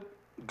entered,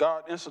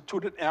 God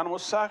instituted animal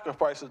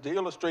sacrifices to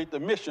illustrate the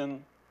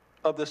mission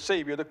of the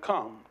Savior to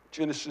come.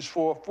 Genesis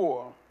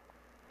 4:4.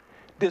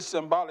 This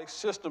symbolic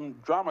system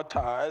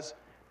dramatized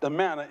the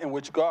manner in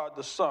which God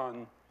the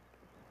Son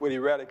would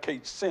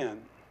eradicate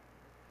sin.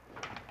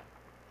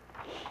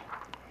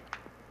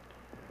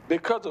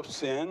 Because of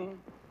sin,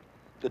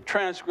 the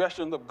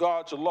transgression of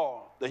God's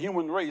law, the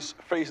human race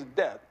faced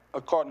death,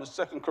 according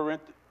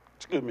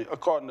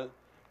to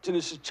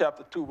Genesis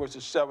chapter 2,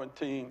 verses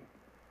 17,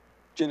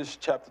 Genesis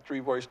chapter 3,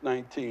 verse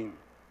 19.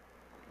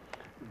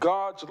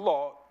 God's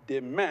law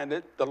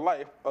demanded the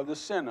life of the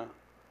sinner.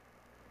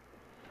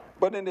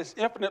 But in his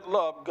infinite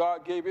love,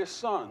 God gave his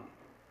Son,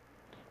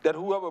 that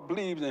whoever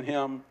believes in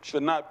him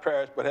should not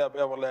perish but have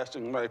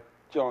everlasting life.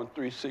 John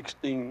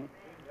 3:16.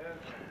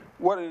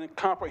 What an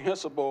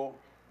incomprehensible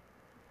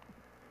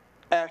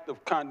act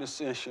of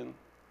condescension.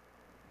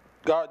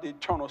 God, the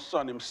eternal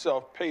Son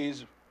himself,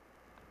 pays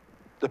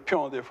the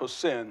penalty for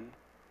sin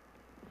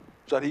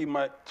so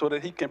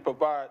that he can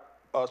provide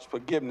us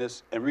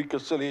forgiveness and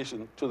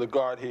reconciliation to the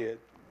Godhead.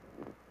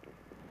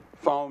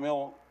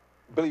 Fundamental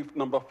belief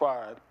number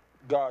 5,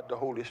 God the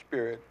Holy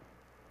Spirit.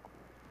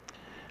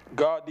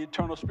 God, the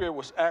eternal Spirit,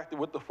 was active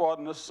with the Father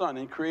and the Son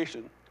in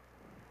creation,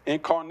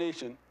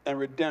 incarnation, and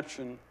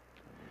redemption.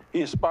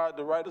 He inspired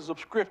the writers of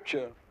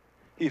Scripture.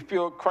 He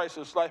filled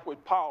Christ's life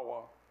with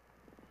power.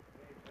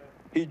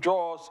 He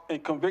draws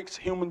and convicts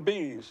human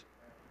beings,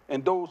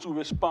 and those who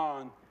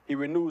respond, he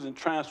renews and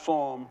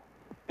transforms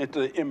into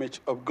the image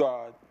of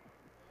God.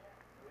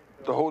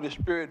 The Holy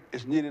Spirit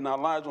is needed in our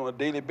lives on a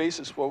daily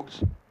basis,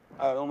 folks.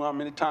 I don't know how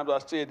many times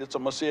I've said this,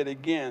 I'm going to say it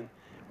again.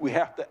 We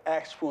have to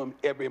ask for him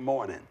every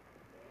morning.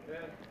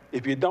 Amen.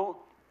 If you don't,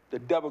 the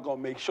devil going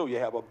to make sure you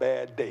have a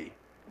bad day.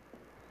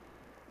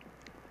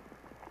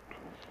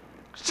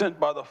 Sent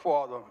by the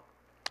Father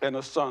and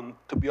the Son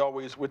to be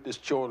always with his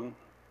children,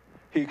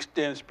 he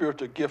extends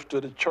spiritual gifts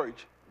to the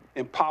church,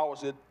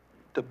 empowers it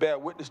to bear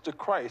witness to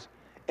Christ,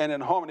 and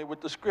in harmony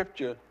with the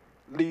Scripture,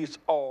 leads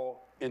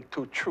all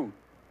into truth.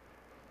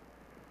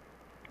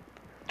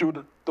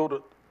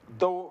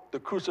 Though the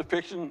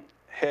crucifixion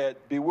had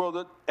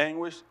bewildered,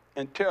 anguished,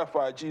 and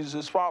terrified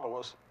Jesus'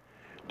 followers,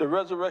 the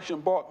resurrection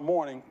brought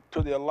mourning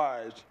to their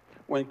lives.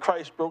 When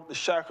Christ broke the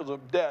shackles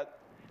of death,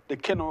 the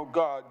kingdom of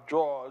God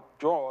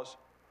draws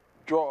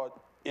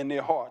in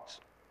their hearts.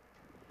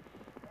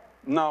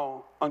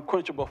 Now,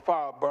 unquenchable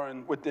fire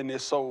burned within their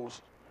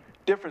souls.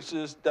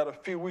 Differences that a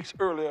few weeks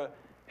earlier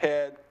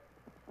had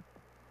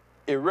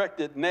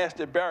erected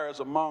nasty barriers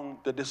among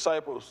the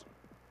disciples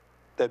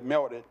that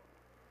melted.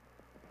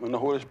 When the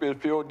Holy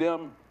Spirit filled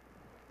them,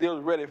 they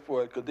were ready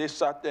for it because they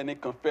sat there and they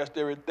confessed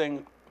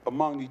everything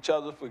among each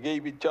other,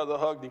 forgave each other,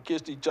 hugged and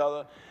kissed each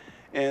other,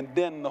 and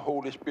then the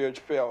Holy Spirit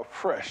fell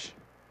fresh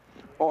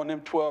on them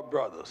 12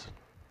 brothers.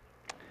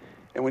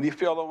 And when he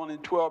fell on them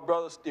 12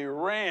 brothers, they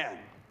ran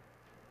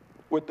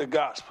with the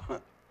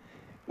gospel.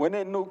 When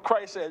they knew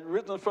Christ had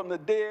risen from the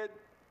dead,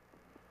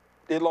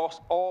 they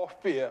lost all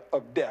fear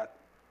of death.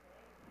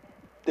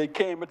 They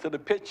came into the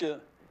picture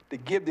to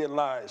give their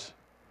lives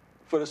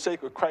for the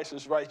sake of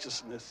Christ's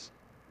righteousness.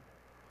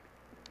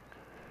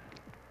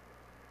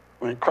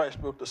 When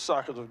Christ broke the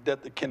shackles of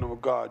death, the kingdom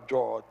of God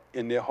drawed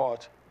in their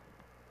hearts.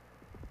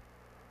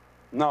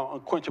 Now,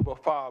 unquenchable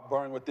fire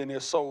burned within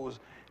their souls.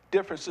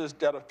 Differences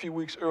that a few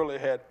weeks earlier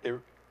had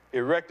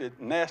erected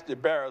nasty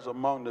barriers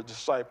among the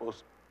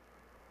disciples,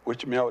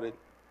 which melted.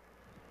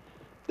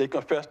 They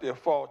confessed their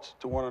faults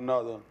to one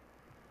another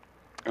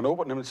and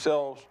opened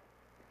themselves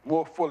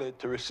more fully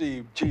to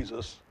receive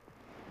Jesus,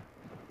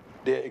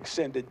 their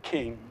ascended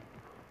King.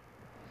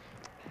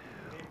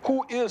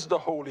 Who is the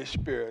Holy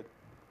Spirit?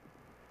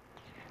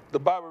 The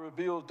Bible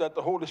reveals that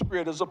the Holy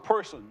Spirit is a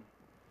person,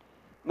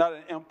 not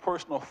an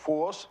impersonal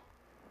force.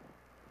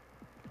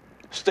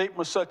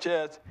 Statements such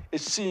as, it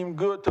seemed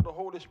good to the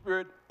Holy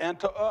Spirit and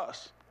to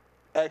us.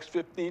 Acts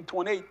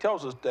 15:28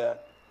 tells us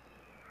that.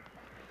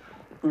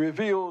 It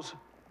reveals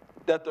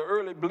that the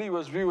early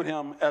believers viewed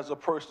him as a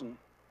person.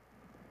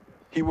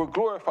 He will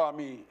glorify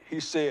me, he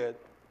said,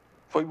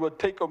 for he will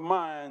take of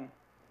mine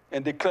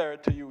and declare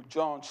it to you.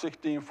 John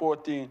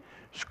 16:14.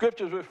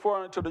 Scriptures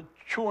referring to the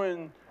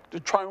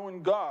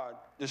triune God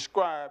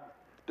describe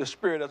the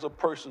Spirit as a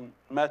person.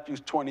 Matthew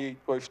 28,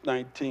 verse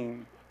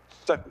 19.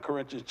 2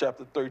 Corinthians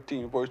chapter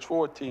 13, verse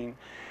 14.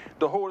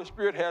 The Holy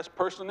Spirit has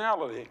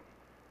personality.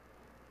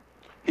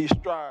 He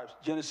strives,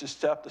 Genesis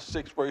chapter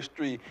 6, verse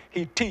 3.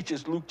 He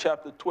teaches, Luke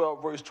chapter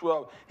 12, verse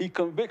 12. He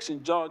convicts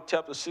in John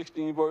chapter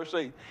 16, verse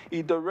 8.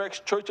 He directs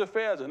church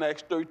affairs in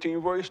Acts 13,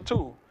 verse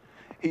 2.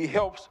 He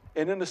helps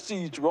and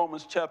intercedes,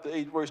 Romans chapter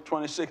 8, verse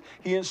 26.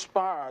 He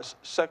inspires,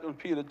 2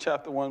 Peter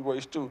chapter 1,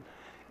 verse 2.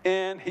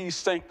 And he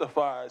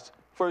sanctifies,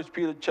 1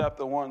 Peter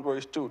chapter 1,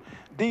 verse 2.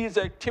 These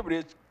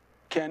activities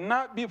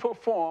cannot be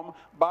performed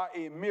by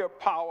a mere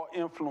power,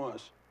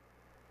 influence,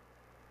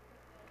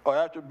 or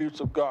attributes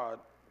of God.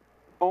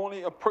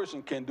 Only a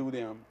person can do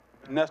them,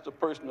 and that's the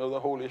person of the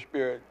Holy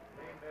Spirit.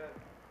 Amen.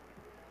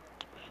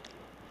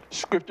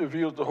 Scripture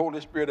views the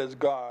Holy Spirit as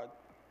God.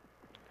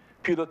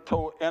 Peter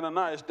told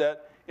Ananias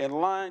that in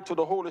lying to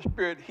the Holy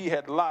Spirit, he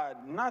had lied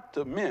not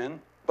to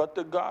men, but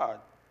to God.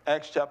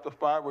 Acts chapter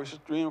 5, verses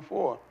 3 and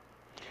 4.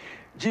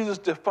 Jesus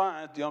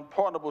defines the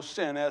unpardonable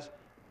sin as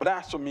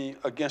blasphemy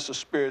against the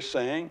Spirit,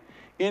 saying,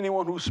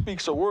 anyone who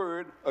speaks a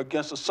word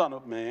against the Son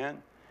of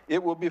Man,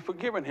 it will be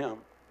forgiven him.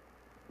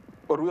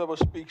 But whoever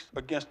speaks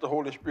against the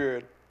Holy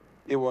Spirit,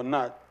 it will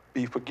not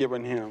be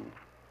forgiven him.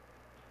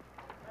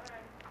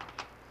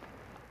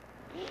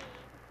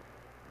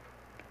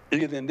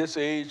 Either in this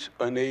age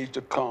or in the age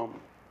to come,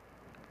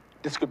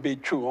 this could be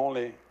true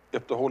only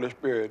if the Holy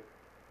Spirit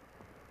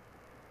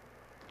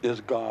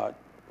is God.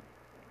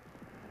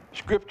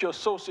 Scripture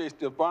associates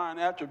divine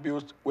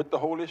attributes with the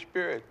Holy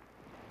Spirit.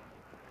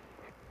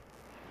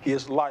 He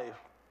is life.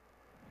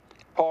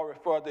 Paul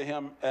referred to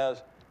him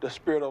as the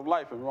Spirit of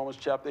life in Romans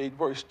chapter 8,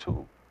 verse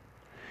 2.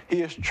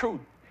 He is truth.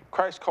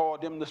 Christ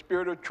called him the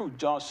Spirit of truth,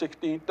 John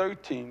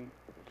 16:13.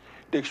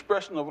 The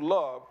expression of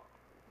love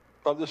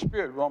of the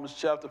Spirit, Romans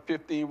chapter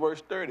 15,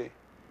 verse 30.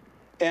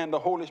 And the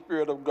Holy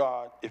Spirit of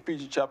God,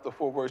 Ephesians chapter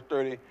 4, verse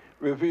 30,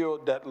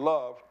 revealed that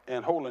love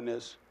and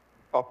holiness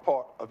are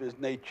part of his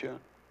nature.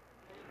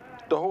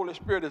 The Holy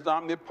Spirit is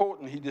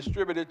omnipotent. He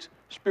distributed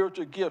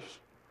spiritual gifts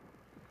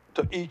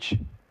to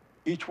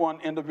each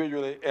one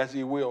individually as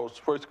he wills.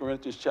 1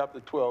 Corinthians chapter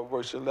 12,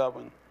 verse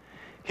 11.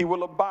 He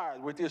will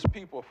abide with his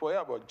people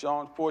forever.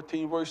 John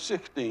 14, verse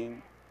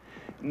 16.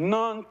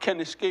 None can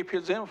escape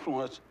his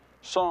influence.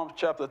 Psalms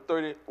chapter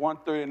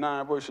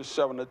 139, verses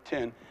 7 to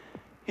 10.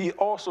 He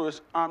also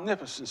is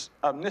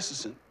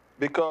omniscient,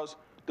 because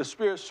the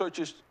Spirit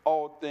searches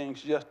all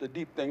things, yes, the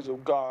deep things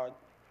of God,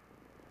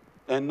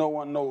 and no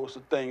one knows the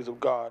things of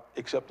God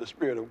except the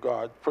Spirit of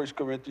God. 1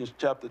 Corinthians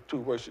chapter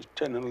 2, verses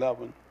 10 and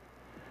 11.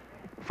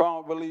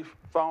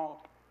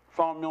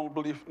 Fundamental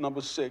belief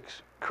number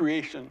 6,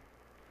 creation.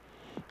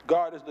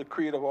 God is the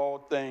creator of all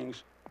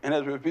things and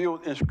has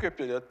revealed in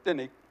Scripture the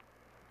authentic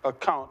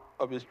account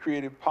of his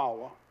creative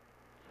power.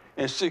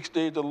 In 6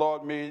 days the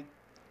Lord made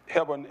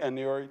heaven and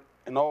the earth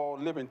and all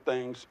living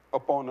things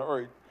upon the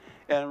earth,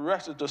 and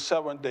rested the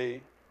seventh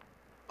day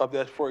of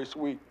that first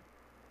week.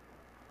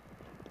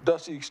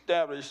 Thus he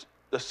established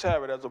the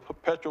Sabbath as a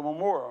perpetual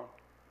memorial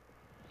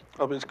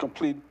of his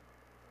complete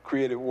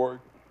creative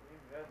work.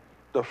 Amen.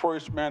 The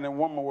first man and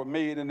woman were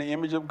made in the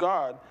image of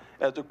God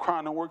as the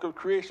crowning work of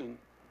creation,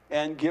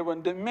 and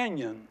given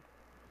dominion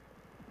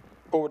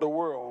over the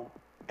world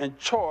and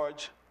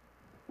charged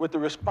with the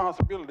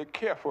responsibility to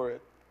care for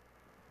it.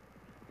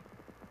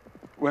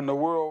 When the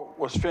world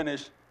was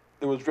finished,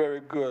 it was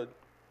very good,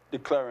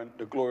 declaring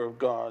the glory of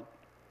God.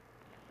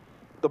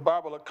 The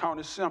Bible account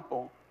is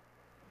simple.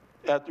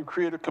 At the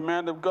creative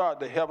command of God,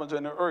 the heavens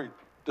and the earth,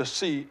 the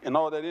sea, and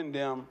all that in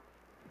them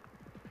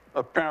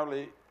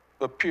apparently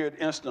appeared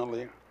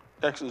instantly.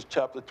 Exodus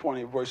chapter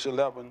 20, verse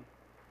 11.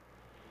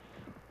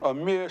 A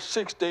mere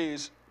 6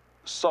 days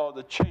saw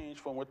the change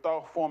from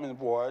without form and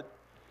void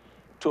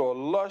to a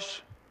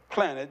lush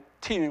planet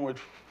teeming with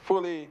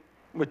fully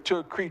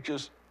mature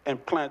creatures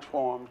and plant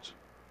forms.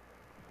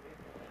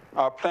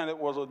 Our planet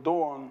was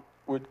adorned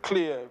with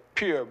clear,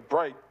 pure,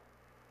 bright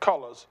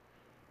colors,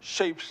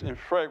 shapes, and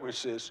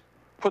fragrances,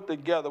 put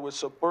together with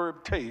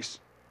superb taste,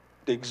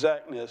 the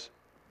exactness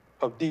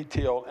of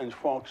detail and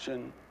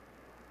function.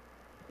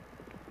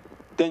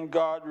 Then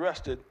God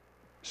rested,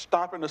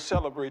 stopping to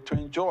celebrate, to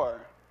enjoy.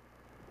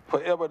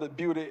 Forever the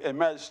beauty and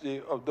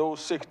majesty of those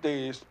 6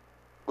 days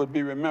would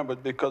be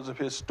remembered because of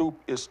his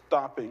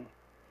stopping.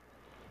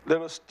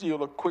 Let us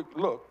steal a quick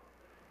look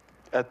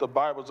at the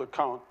Bible's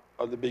account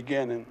of the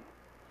beginning.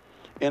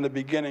 In the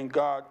beginning,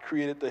 God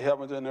created the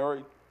heavens and the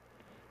earth.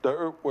 The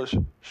earth was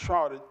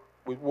shrouded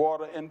with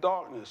water and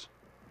darkness.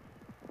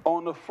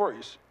 On the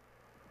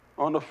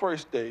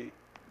first day,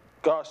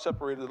 God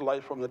separated the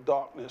light from the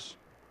darkness,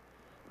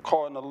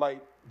 calling the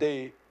light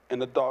day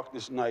and the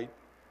darkness night.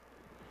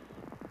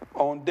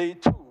 On day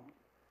 2,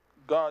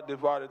 God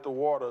divided the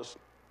waters,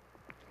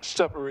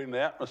 separating the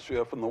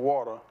atmosphere from the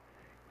water,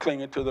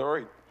 clinging to the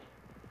earth,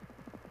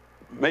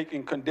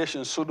 making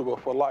conditions suitable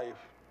for life.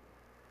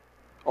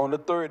 On the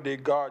third day,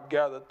 God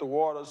gathered the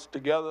waters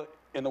together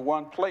in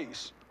one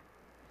place,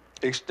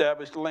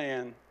 established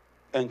land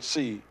and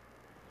sea.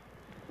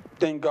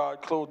 Then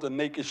God clothed the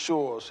naked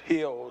shores,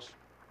 hills,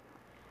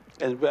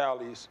 and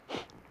valleys.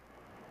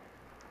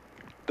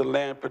 The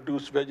land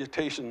produced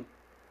vegetation,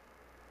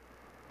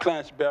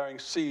 plants bearing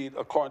seed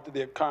according to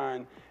their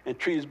kind, and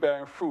trees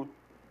bearing fruit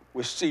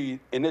with seed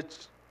in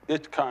its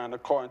kind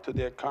according to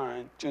their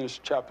kind. Genesis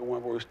chapter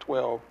 1, verse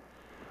 12.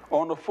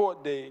 On the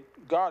fourth day,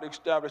 God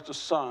established the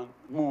sun,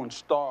 moon,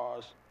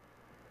 stars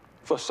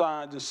for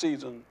signs and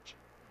seasons,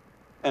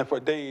 and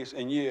for days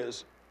and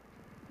years.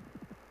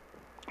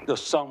 The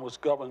sun was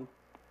governed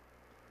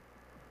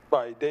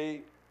by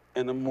day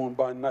and the moon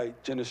by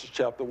night. Genesis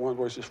chapter 1,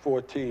 verses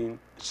 14,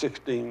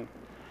 16.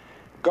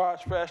 God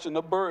fashioned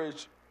the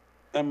birds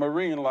and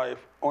marine life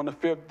on the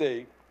fifth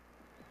day.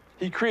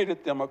 He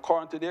created them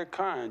according to their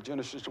kind.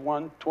 Genesis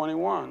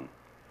 1:21.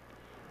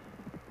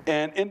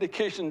 An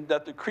indication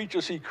that the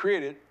creatures he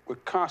created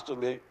would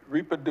constantly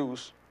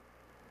reproduce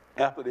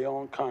after their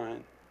own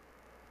kind.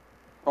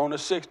 On the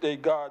sixth day,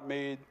 God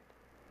made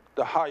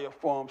the higher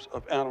forms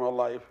of animal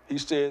life. He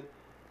said,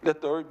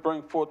 let the earth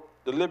bring forth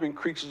the living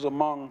creatures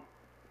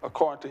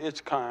according to its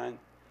kind,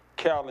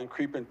 cattle and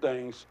creeping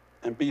things,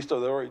 and beasts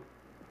of the earth,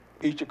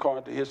 each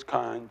according to his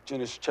kind.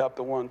 Genesis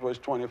chapter 1, verse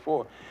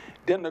 24.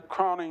 Then the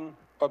crowning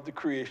of the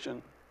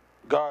creation,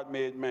 God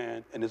made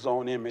man in his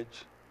own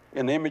image.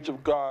 In the image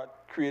of God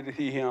created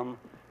he him,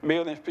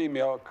 male and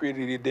female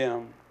created he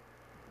them.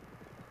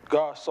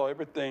 God saw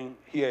everything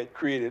he had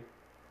created,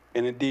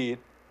 and indeed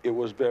it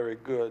was very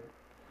good.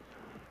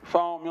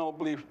 Fundamental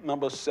belief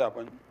number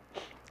 7,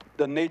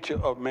 the nature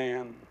of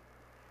man.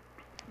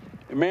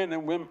 Man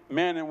and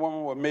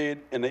woman were made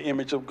in the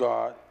image of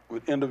God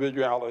with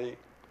individuality,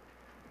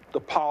 the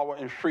power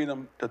and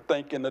freedom to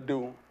think and to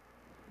do.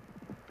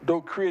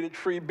 Though created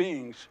free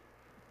beings,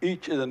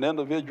 each is an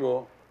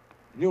individual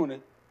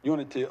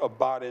unity of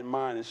body and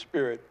mind and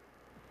spirit,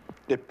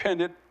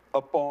 dependent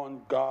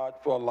upon God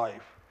for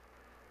life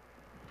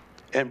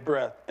and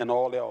breath and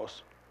all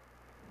else.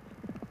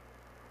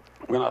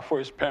 When our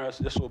first parents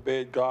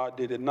disobeyed God,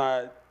 they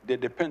denied their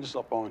dependence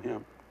upon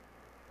him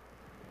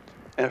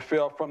and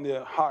fell from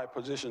their high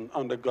position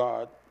under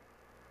God.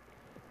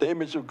 The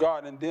image of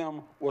God in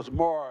them was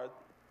marred,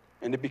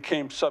 and they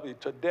became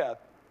subject to death.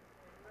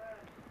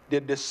 their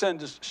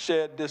descendants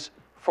shared this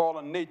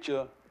fallen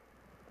nature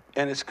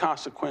and its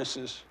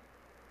consequences.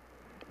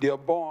 They are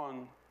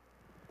born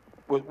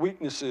with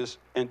weaknesses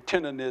and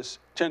tendencies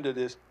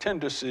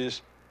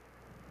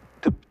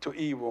to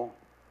evil.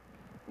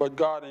 But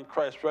God in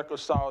Christ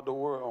reconciled the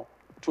world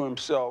to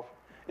himself,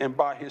 and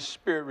by his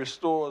Spirit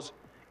restores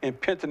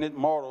impenitent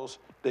mortals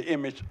the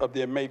image of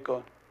their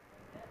Maker.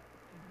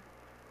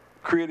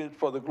 Created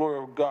for the glory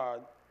of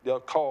God, they are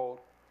called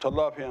to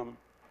love him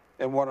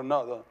and one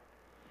another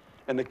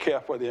and to care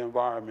for the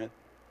environment.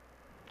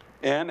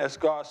 And as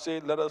God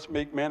said, let us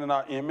make man in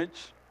our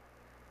image,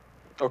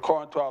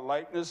 according to our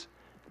likeness.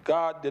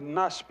 God did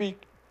not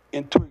speak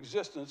into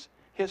existence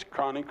his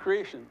crowning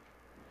creation.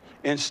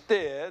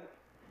 Instead,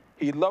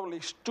 he lovingly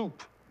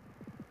stooped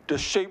to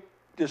shape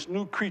this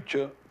new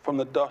creature from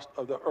the dust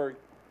of the earth.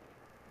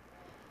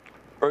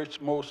 Earth's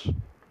most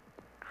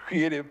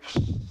creative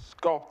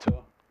sculptor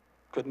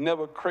could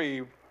never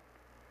carve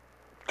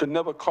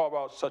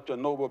out such a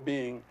noble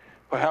being.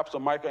 Perhaps a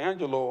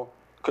Michelangelo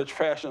could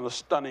fashion a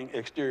stunning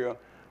exterior,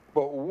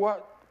 but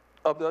what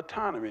of the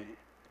autonomy,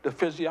 the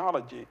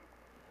physiology,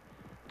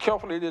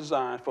 carefully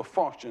designed for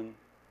function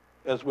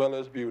as well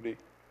as beauty?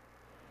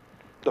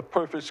 The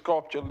perfect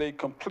sculpture lay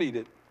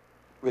completed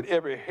with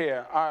every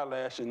hair,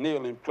 eyelash, and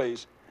nail in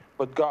place,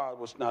 but God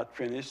was not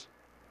finished.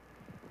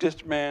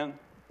 This man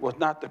was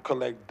not to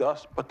collect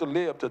dust, but to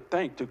live, to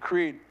think, to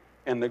create,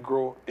 and to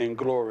grow in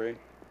glory.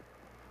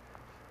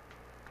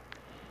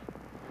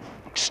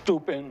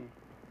 Stooping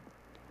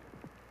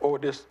over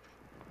this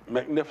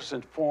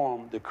magnificent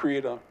form, the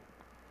Creator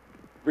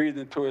breathed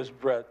into his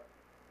breath,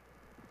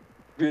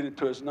 breathed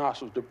into his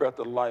nostrils the breath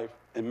of life,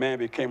 and man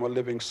became a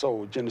living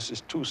soul.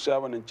 Genesis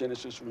 2:7 and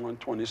Genesis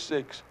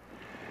 1:26.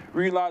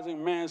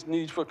 Realizing man's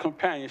needs for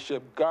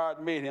companionship,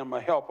 God made him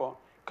a helper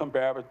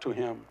comparable to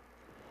him.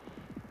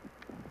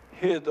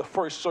 Here's the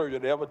first surgery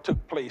that ever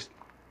took place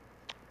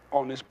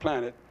on this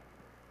planet.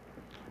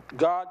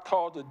 God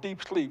caused a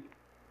deep sleep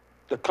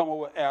to come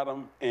over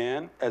Adam,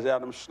 and as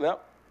Adam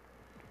slept,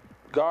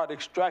 God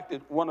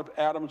extracted one of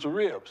Adam's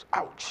ribs,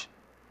 ouch,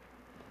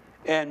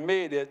 and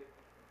made it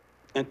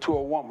into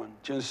a woman.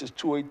 Genesis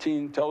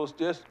 2:18 tells us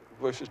this,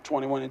 verses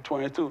 21 and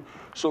 22.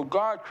 So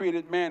God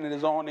created man in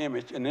his own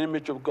image. In the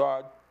image of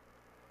God,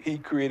 he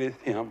created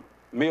him.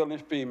 Male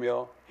and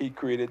female, he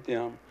created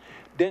them.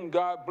 Then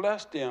God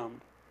blessed them,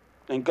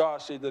 and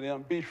God said to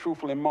them, be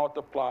fruitful and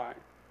multiply.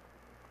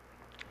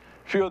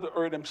 Fill the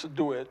earth and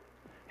subdue it.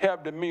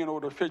 Have dominion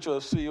over the fish of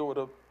the sea, over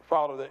the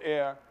fowl of the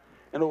air,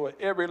 and over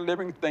every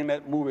living thing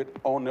that moveth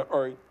on the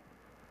earth.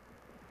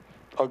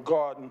 A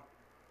garden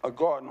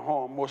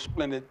home more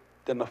splendid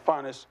than the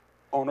finest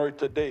on earth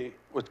today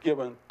was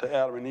given to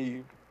Adam and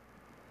Eve.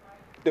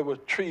 There were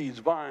trees,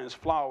 vines,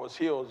 flowers,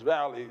 hills,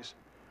 valleys,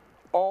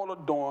 all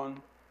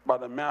adorned by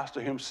the Master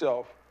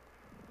himself.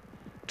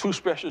 Two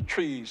special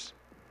trees,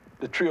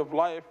 the tree of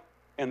life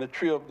and the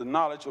tree of the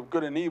knowledge of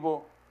good and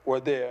evil,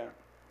 were there.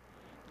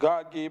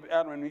 God gave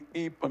Adam and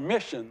Eve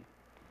permission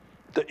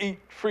to eat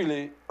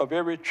freely of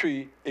every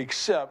tree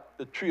except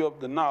the tree of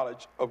the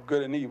knowledge of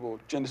good and evil.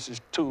 Genesis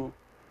 2,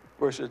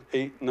 verses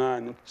 8,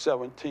 9, and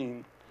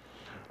 17.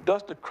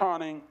 Thus the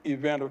crowning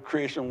event of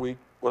creation week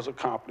was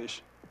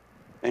accomplished,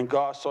 and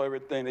God saw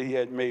everything that he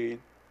had made,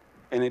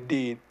 and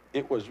indeed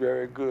it was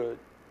very good.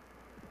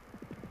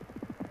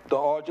 The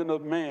origin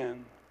of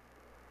man.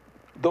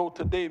 Though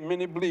today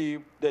many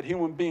believe that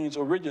human beings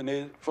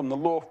originated from the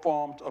lower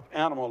forms of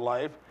animal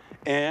life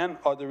and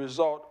are the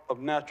result of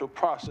natural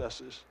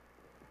processes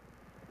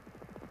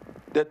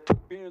that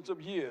took billions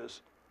of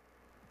years,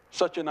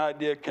 such an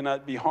idea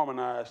cannot be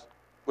harmonized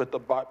with the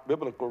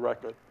biblical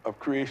record of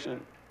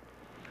creation.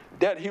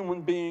 That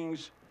human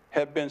beings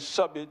have been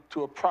subject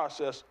to a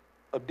process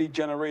of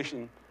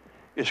degeneration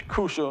is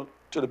crucial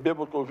to the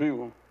biblical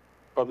view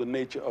of the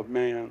nature of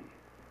man.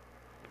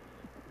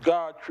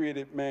 God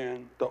created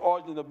man. The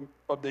origin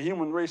of the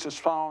human race is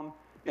found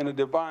in the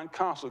divine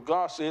counsel.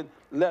 God said,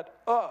 let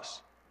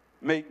us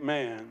make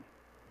man.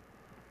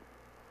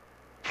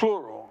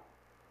 Plural.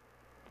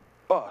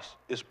 Us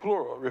is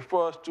plural.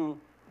 Refers to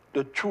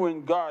the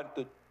triune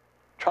Godhead,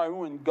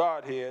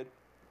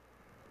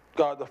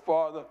 God the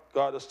Father,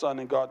 God the Son,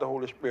 and God the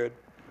Holy Spirit,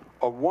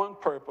 of one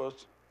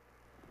purpose.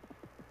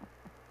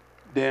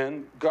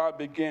 Then God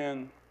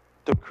began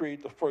to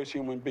create the first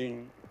human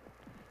being,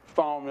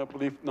 found in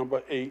belief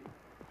number 8.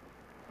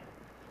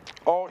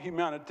 All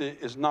humanity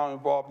is now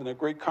involved in a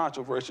great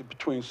controversy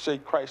between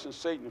Christ and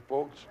Satan,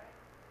 folks,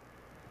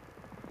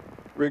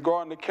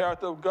 regarding the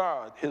character of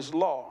God, his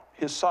law,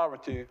 his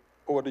sovereignty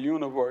over the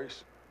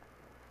universe.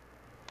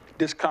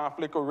 This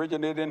conflict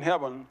originated in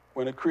heaven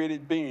when a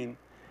created being,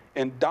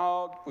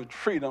 endowed with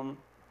freedom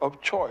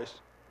of choice,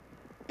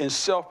 in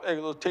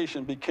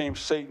self-exaltation became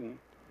Satan,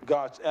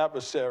 God's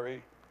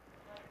adversary,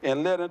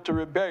 and led into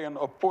rebellion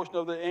a portion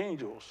of the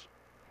angels.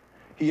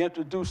 He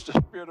introduced the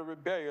spirit of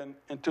rebellion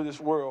into this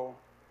world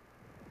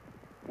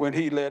when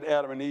he led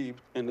Adam and Eve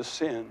into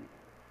sin.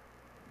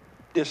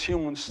 This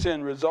human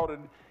sin resulted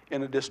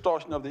in a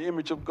distortion of the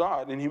image of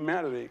God in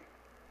humanity,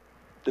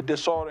 the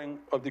disordering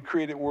of the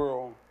created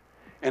world,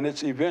 and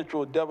its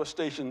eventual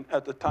devastation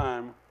at the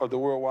time of the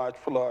worldwide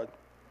flood.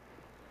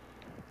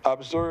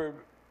 Observed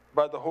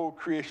by the whole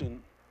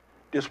creation,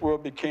 this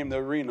world became the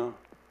arena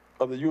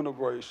of the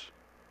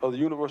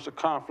universal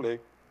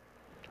conflict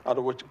out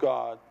of which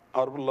God,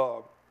 out of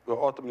love,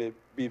 will ultimately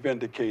be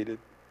vindicated.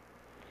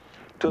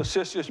 To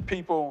assist his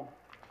people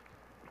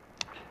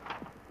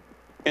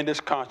in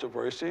this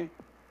controversy,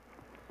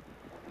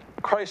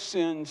 Christ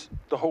sends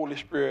the Holy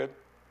Spirit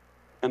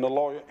and the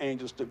loyal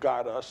angels to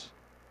guide us,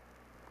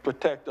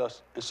 protect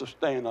us, and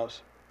sustain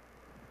us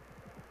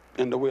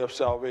in the way of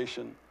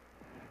salvation.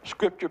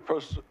 Scripture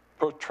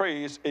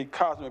portrays a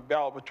cosmic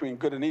battle between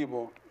good and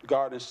evil,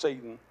 God and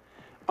Satan.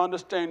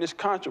 Understanding this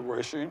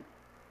controversy,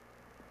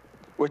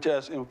 which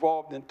has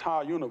involved the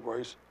entire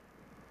universe,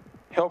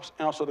 helps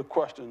answer the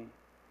question,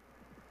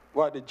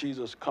 why did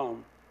Jesus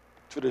come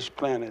to this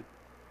planet?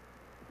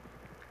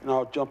 And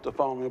I'll jump to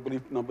following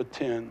belief number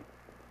 10.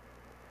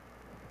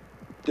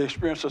 The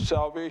experience of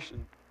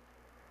salvation.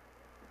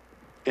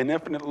 In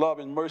infinite love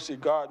and mercy,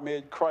 God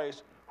made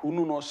Christ, who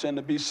knew no sin,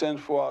 to be sin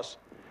for us,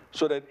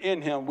 so that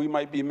in him we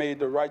might be made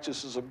the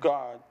righteousness of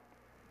God.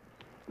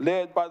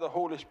 Led by the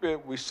Holy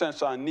Spirit, we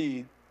sense our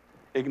need,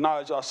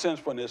 acknowledge our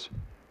sinfulness,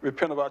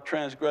 repent of our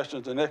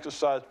transgressions, and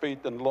exercise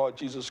faith in the Lord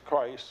Jesus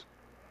Christ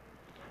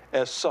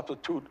as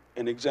substitute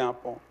and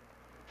example.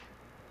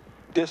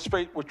 This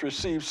faith which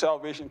receives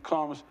salvation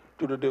comes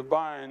through the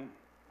divine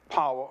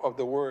power of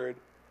the Word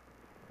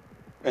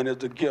and is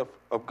the gift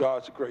of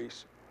God's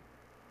grace.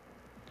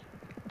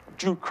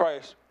 Through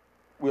Christ,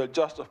 we are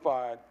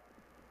justified,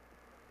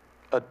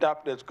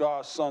 adopted as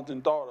God's sons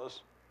and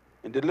daughters,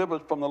 and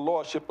delivered from the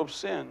lordship of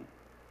sin.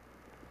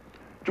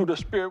 Through the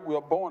Spirit, we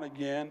are born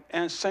again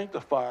and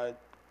sanctified.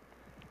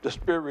 The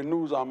Spirit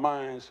renews our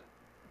minds,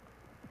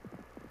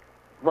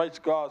 writes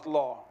God's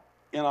law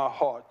in our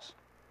hearts,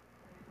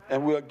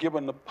 and we are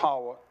given the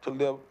power to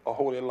live a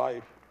holy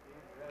life.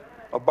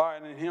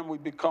 Abiding in him, we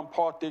become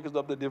partakers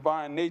of the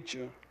divine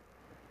nature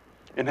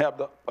and have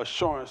the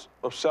assurance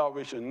of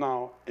salvation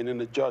now and in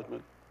the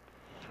judgment.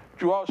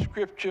 Throughout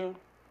Scripture,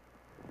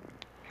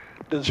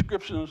 the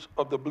descriptions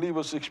of the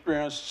believer's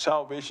experience,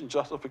 salvation,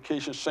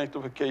 justification,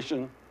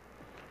 sanctification,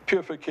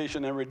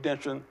 purification, and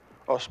redemption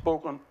are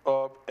spoken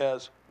of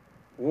as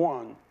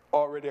 1,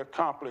 already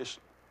accomplished,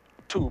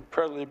 2,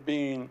 presently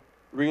being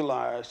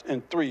realized,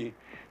 and 3,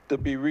 to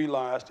be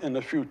realized in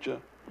the future.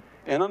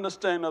 An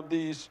understanding of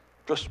these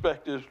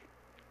perspectives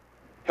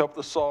help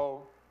to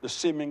solve the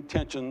seeming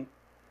tension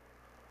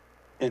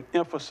and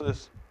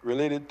emphasis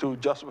related to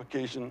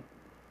justification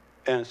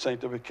and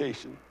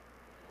sanctification.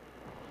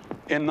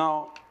 And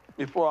now,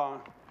 before I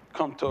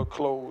come to a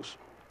close,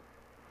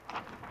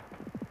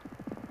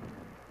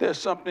 there's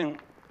something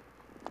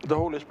the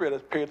Holy Spirit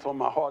has placed on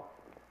my heart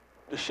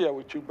to share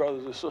with you,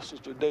 brothers and sisters,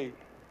 today.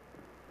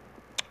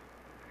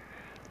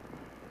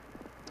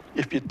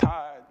 If you're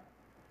tired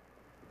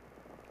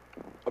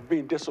of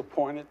being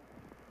disappointed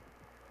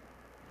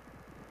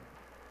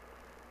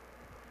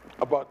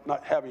about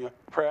not having a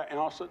prayer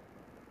answered,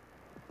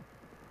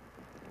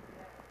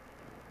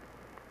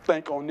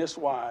 think on this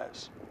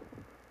wise.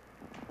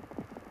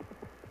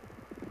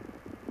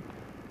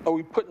 Are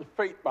we putting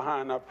faith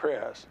behind our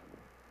prayers?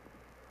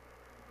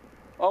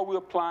 Are we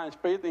applying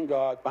faith in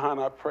God behind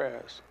our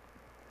prayers?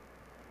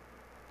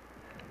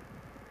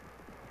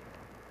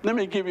 Let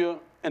me give you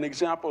an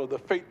example of the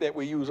faith that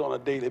we use on a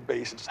daily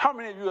basis. How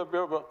many of you have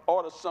ever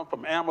ordered something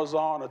from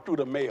Amazon or through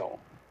the mail?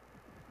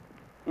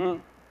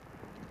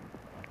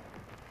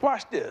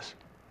 Watch this.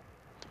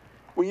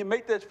 When you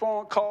make that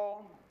phone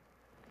call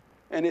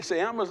and they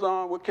say,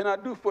 Amazon, what can I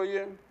do for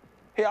you?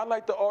 Hey, I'd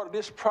like to order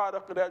this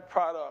product or that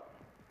product.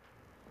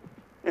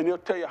 And they'll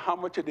tell you how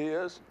much it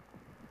is.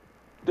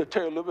 They'll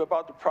tell you a little bit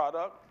about the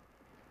product.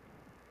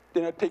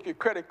 Then they'll take your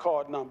credit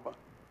card number,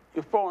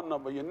 your phone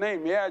number, your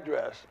name, your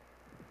address.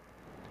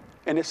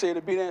 And they say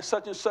it'll be there in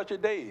such and such a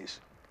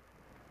days.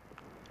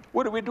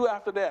 What do we do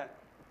after that?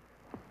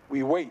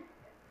 We wait.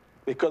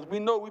 Because we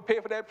know we pay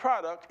for that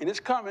product and it's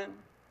coming.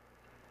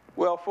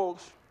 Well,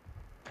 folks,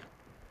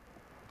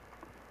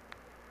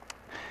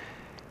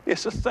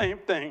 it's the same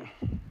thing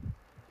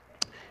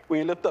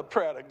when you lift up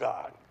prayer to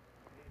God.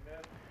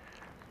 Amen.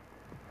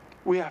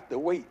 We have to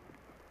wait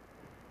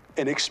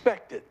and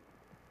expect it.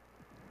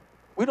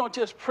 We don't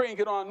just pray and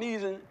get on our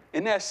knees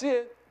and that's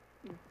it.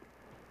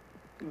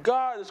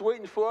 God is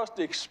waiting for us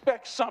to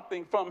expect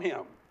something from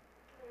him.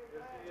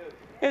 Yes, he is.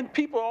 And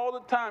people all the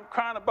time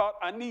crying about,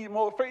 I need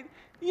more faith.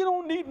 You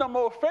don't need no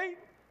more faith.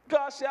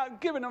 God said, I'm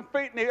giving them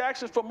faith, and they're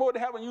asking for more. They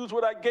haven't used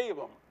what I gave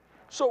them.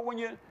 So when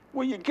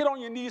you get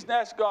on your knees and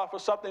ask God for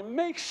something,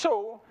 make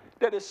sure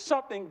that it's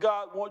something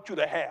God wants you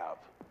to have.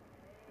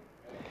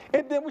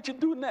 And then what you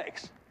do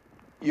next,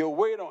 you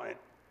wait on it.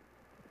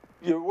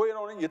 You wait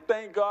on it, you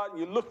thank God, and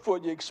you look for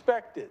it, you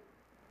expect it.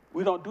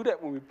 We don't do that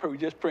when we pray. We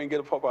just pray and get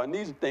up off our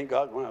knees and thank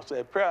God when I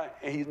say prayer,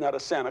 and he's not a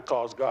Santa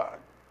Claus God.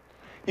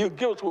 He'll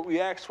give us what we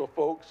ask for,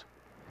 folks,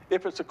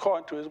 if it's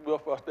according to his will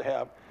for us to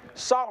have.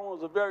 Solomon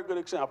was a very good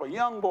example. A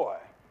young boy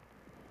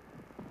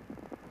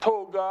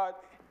told God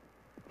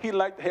he'd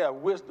like to have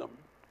wisdom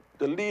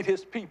to lead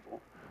his people.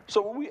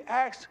 So when we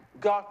ask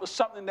God for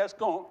something that's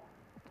going to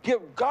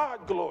give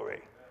God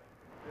glory,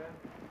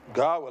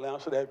 God will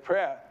answer that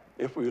prayer.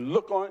 If we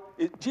look on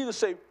it, Jesus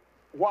said,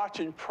 watch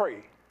and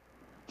pray.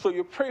 So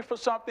you pray for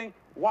something,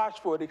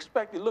 watch for it,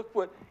 expect it, look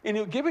for it, and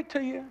he'll give it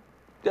to you.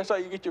 That's how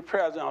you get your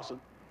prayers answered,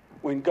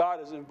 when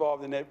God is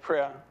involved in that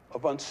prayer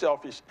of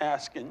unselfish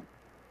asking.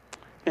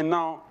 And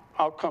now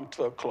I'll come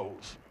to a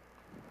close.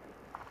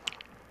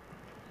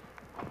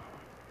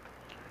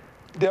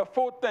 There are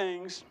 4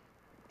 things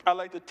I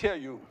like to tell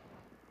you.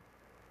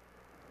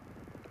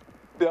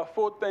 There are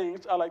 4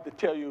 things I like to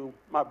tell you,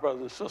 my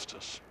brothers and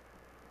sisters.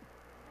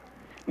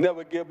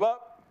 Never give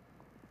up.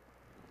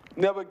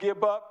 Never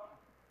give up.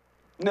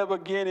 Never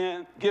give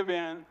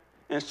in,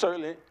 and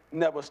certainly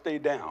never stay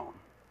down.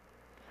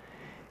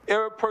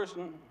 Every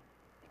person,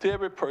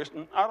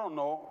 I don't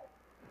know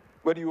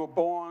whether you were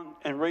born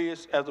and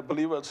raised as a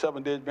believer of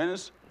Seventh-day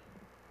Adventist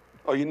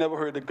or you never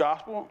heard the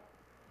gospel,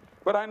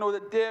 but I know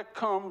that there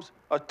comes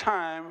a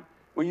time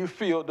when you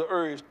feel the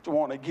urge to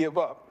want to give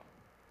up.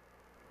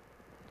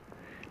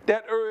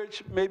 That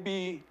urge may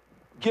be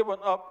given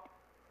up.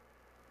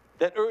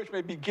 That urge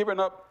may be given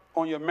up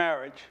on your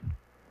marriage,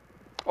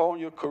 or on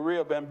your career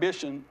of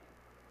ambition,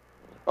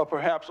 or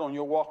perhaps on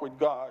your walk with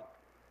God.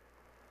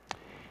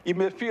 You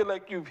may feel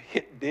like you've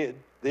hit dead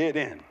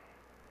end.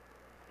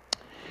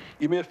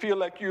 You may feel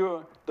like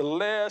you're the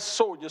last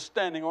soldier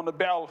standing on the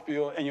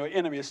battlefield and your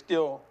enemy is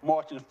still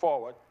marching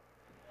forward.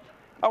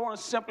 I want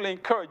to simply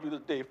encourage you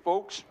today,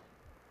 folks.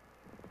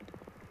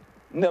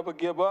 Never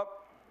give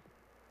up,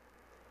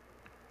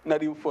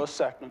 not even for a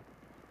second.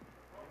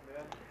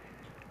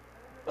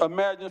 Amen.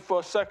 Imagine for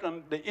a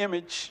second the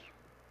image.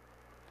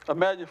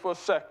 Imagine for a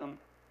second.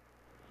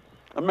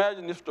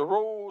 Imagine if the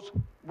roles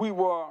we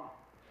were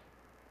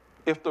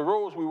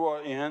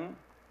in,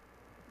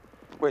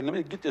 wait, let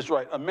me get this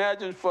right.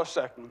 Imagine for a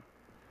second.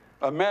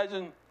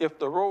 Imagine if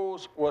the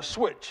roles were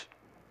switched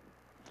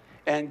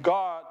and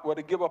God were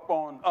to give up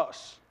on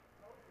us.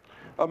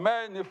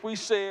 Imagine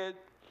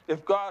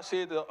if God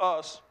said to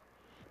us,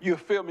 you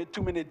failed me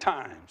too many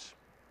times.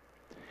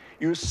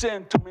 You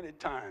sinned too many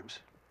times.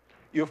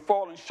 You've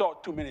fallen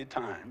short too many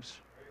times.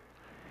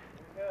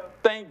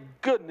 Thank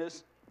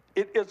goodness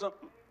it isn't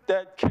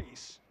that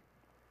case.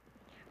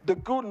 The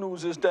good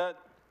news is that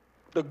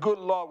the good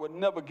Lord would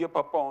never give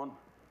up on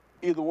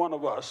either one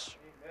of us.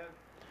 Amen.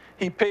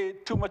 He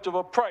paid too much of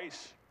a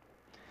price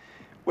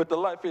with the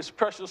life of his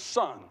precious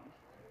son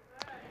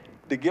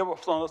to give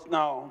up on us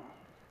now.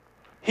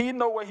 He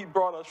knows where he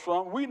brought us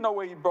from. We know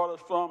where he brought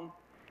us from.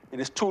 And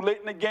it's too late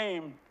in the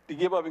game to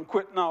give up and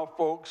quit now,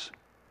 folks.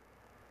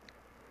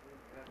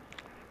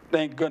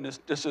 Thank goodness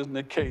this isn't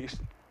the case.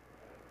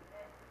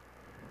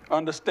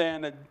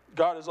 Understand that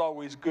God is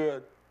always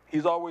good.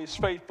 He's always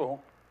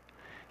faithful.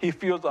 He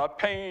feels our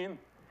pain,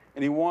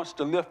 and he wants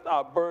to lift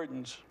our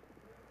burdens.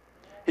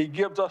 He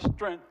gives us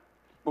strength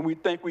when we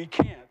think we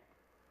can't.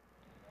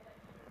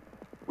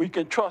 We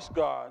can trust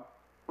God.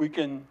 We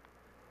can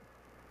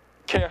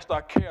cast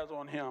our cares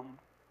on him.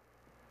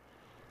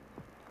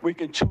 We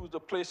can choose to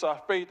place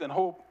our faith and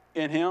hope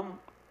in him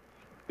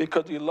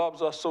because he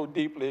loves us so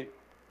deeply.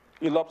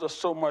 He loves us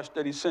so much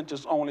that he sent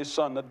his only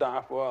son to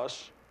die for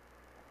us.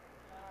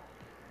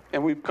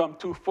 And we've come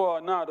too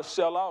far now to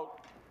sell out.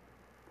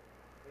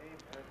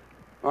 Amen.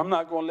 I'm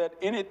not going to let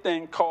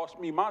anything cost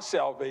me my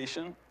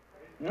salvation.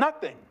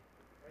 Nothing.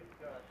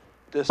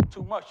 There's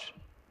too much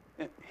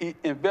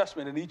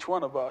investment in each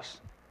one of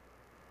us.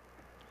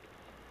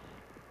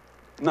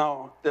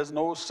 Now, there's an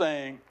old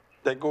saying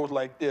that goes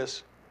like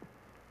this: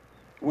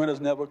 winners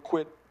never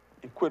quit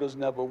and quitters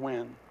never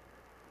win.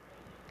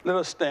 Let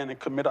us stand and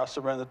commit our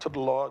surrender to the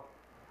Lord.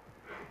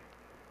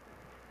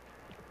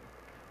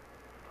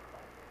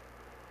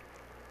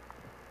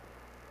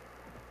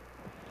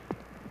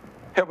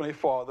 Heavenly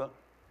Father,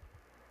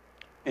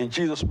 in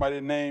Jesus' mighty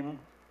name,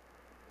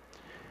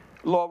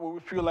 Lord, when we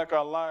feel like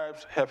our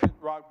lives have hit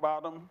rock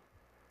bottom,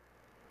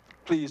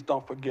 please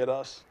don't forget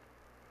us.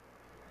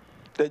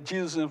 That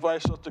Jesus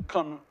invites us to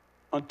come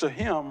unto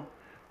him,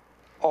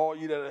 all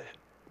you that are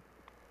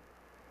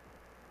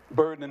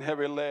burdened and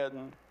heavy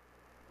laden,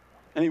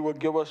 and he will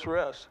give us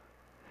rest.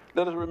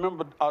 Let us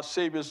remember our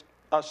Savior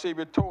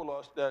told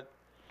us that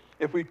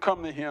if we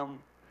come to him,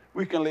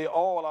 we can lay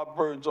all our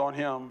burdens on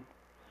him.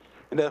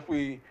 And that if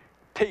we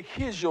take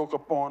his yoke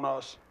upon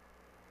us,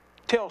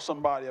 tell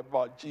somebody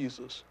about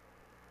Jesus.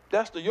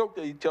 That's the yoke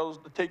that he tells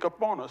us to take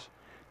upon us.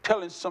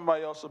 Telling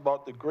somebody else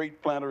about the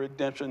great plan of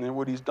redemption and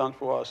what he's done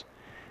for us.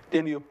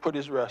 Then he'll put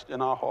his rest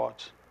in our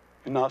hearts,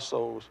 in our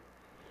souls.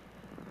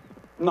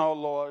 Now,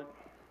 Lord,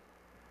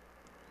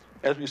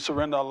 as we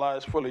surrender our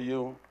lives fully to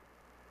you,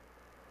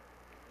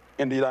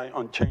 into thy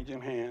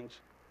unchanging hands,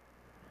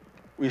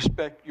 we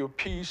expect your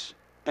peace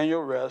and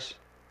your rest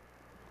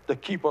to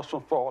keep us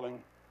from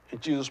falling. In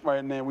Jesus'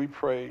 mighty name we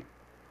pray.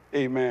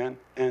 Amen,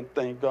 and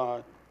thank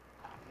God.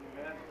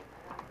 Amen.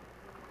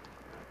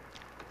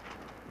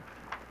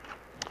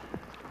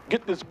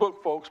 Get this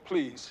book, folks,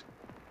 please.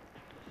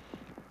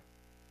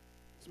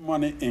 It's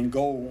money in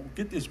gold.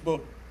 Get this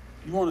book.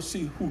 You want to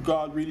see who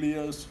God really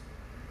is?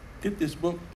 Get this book.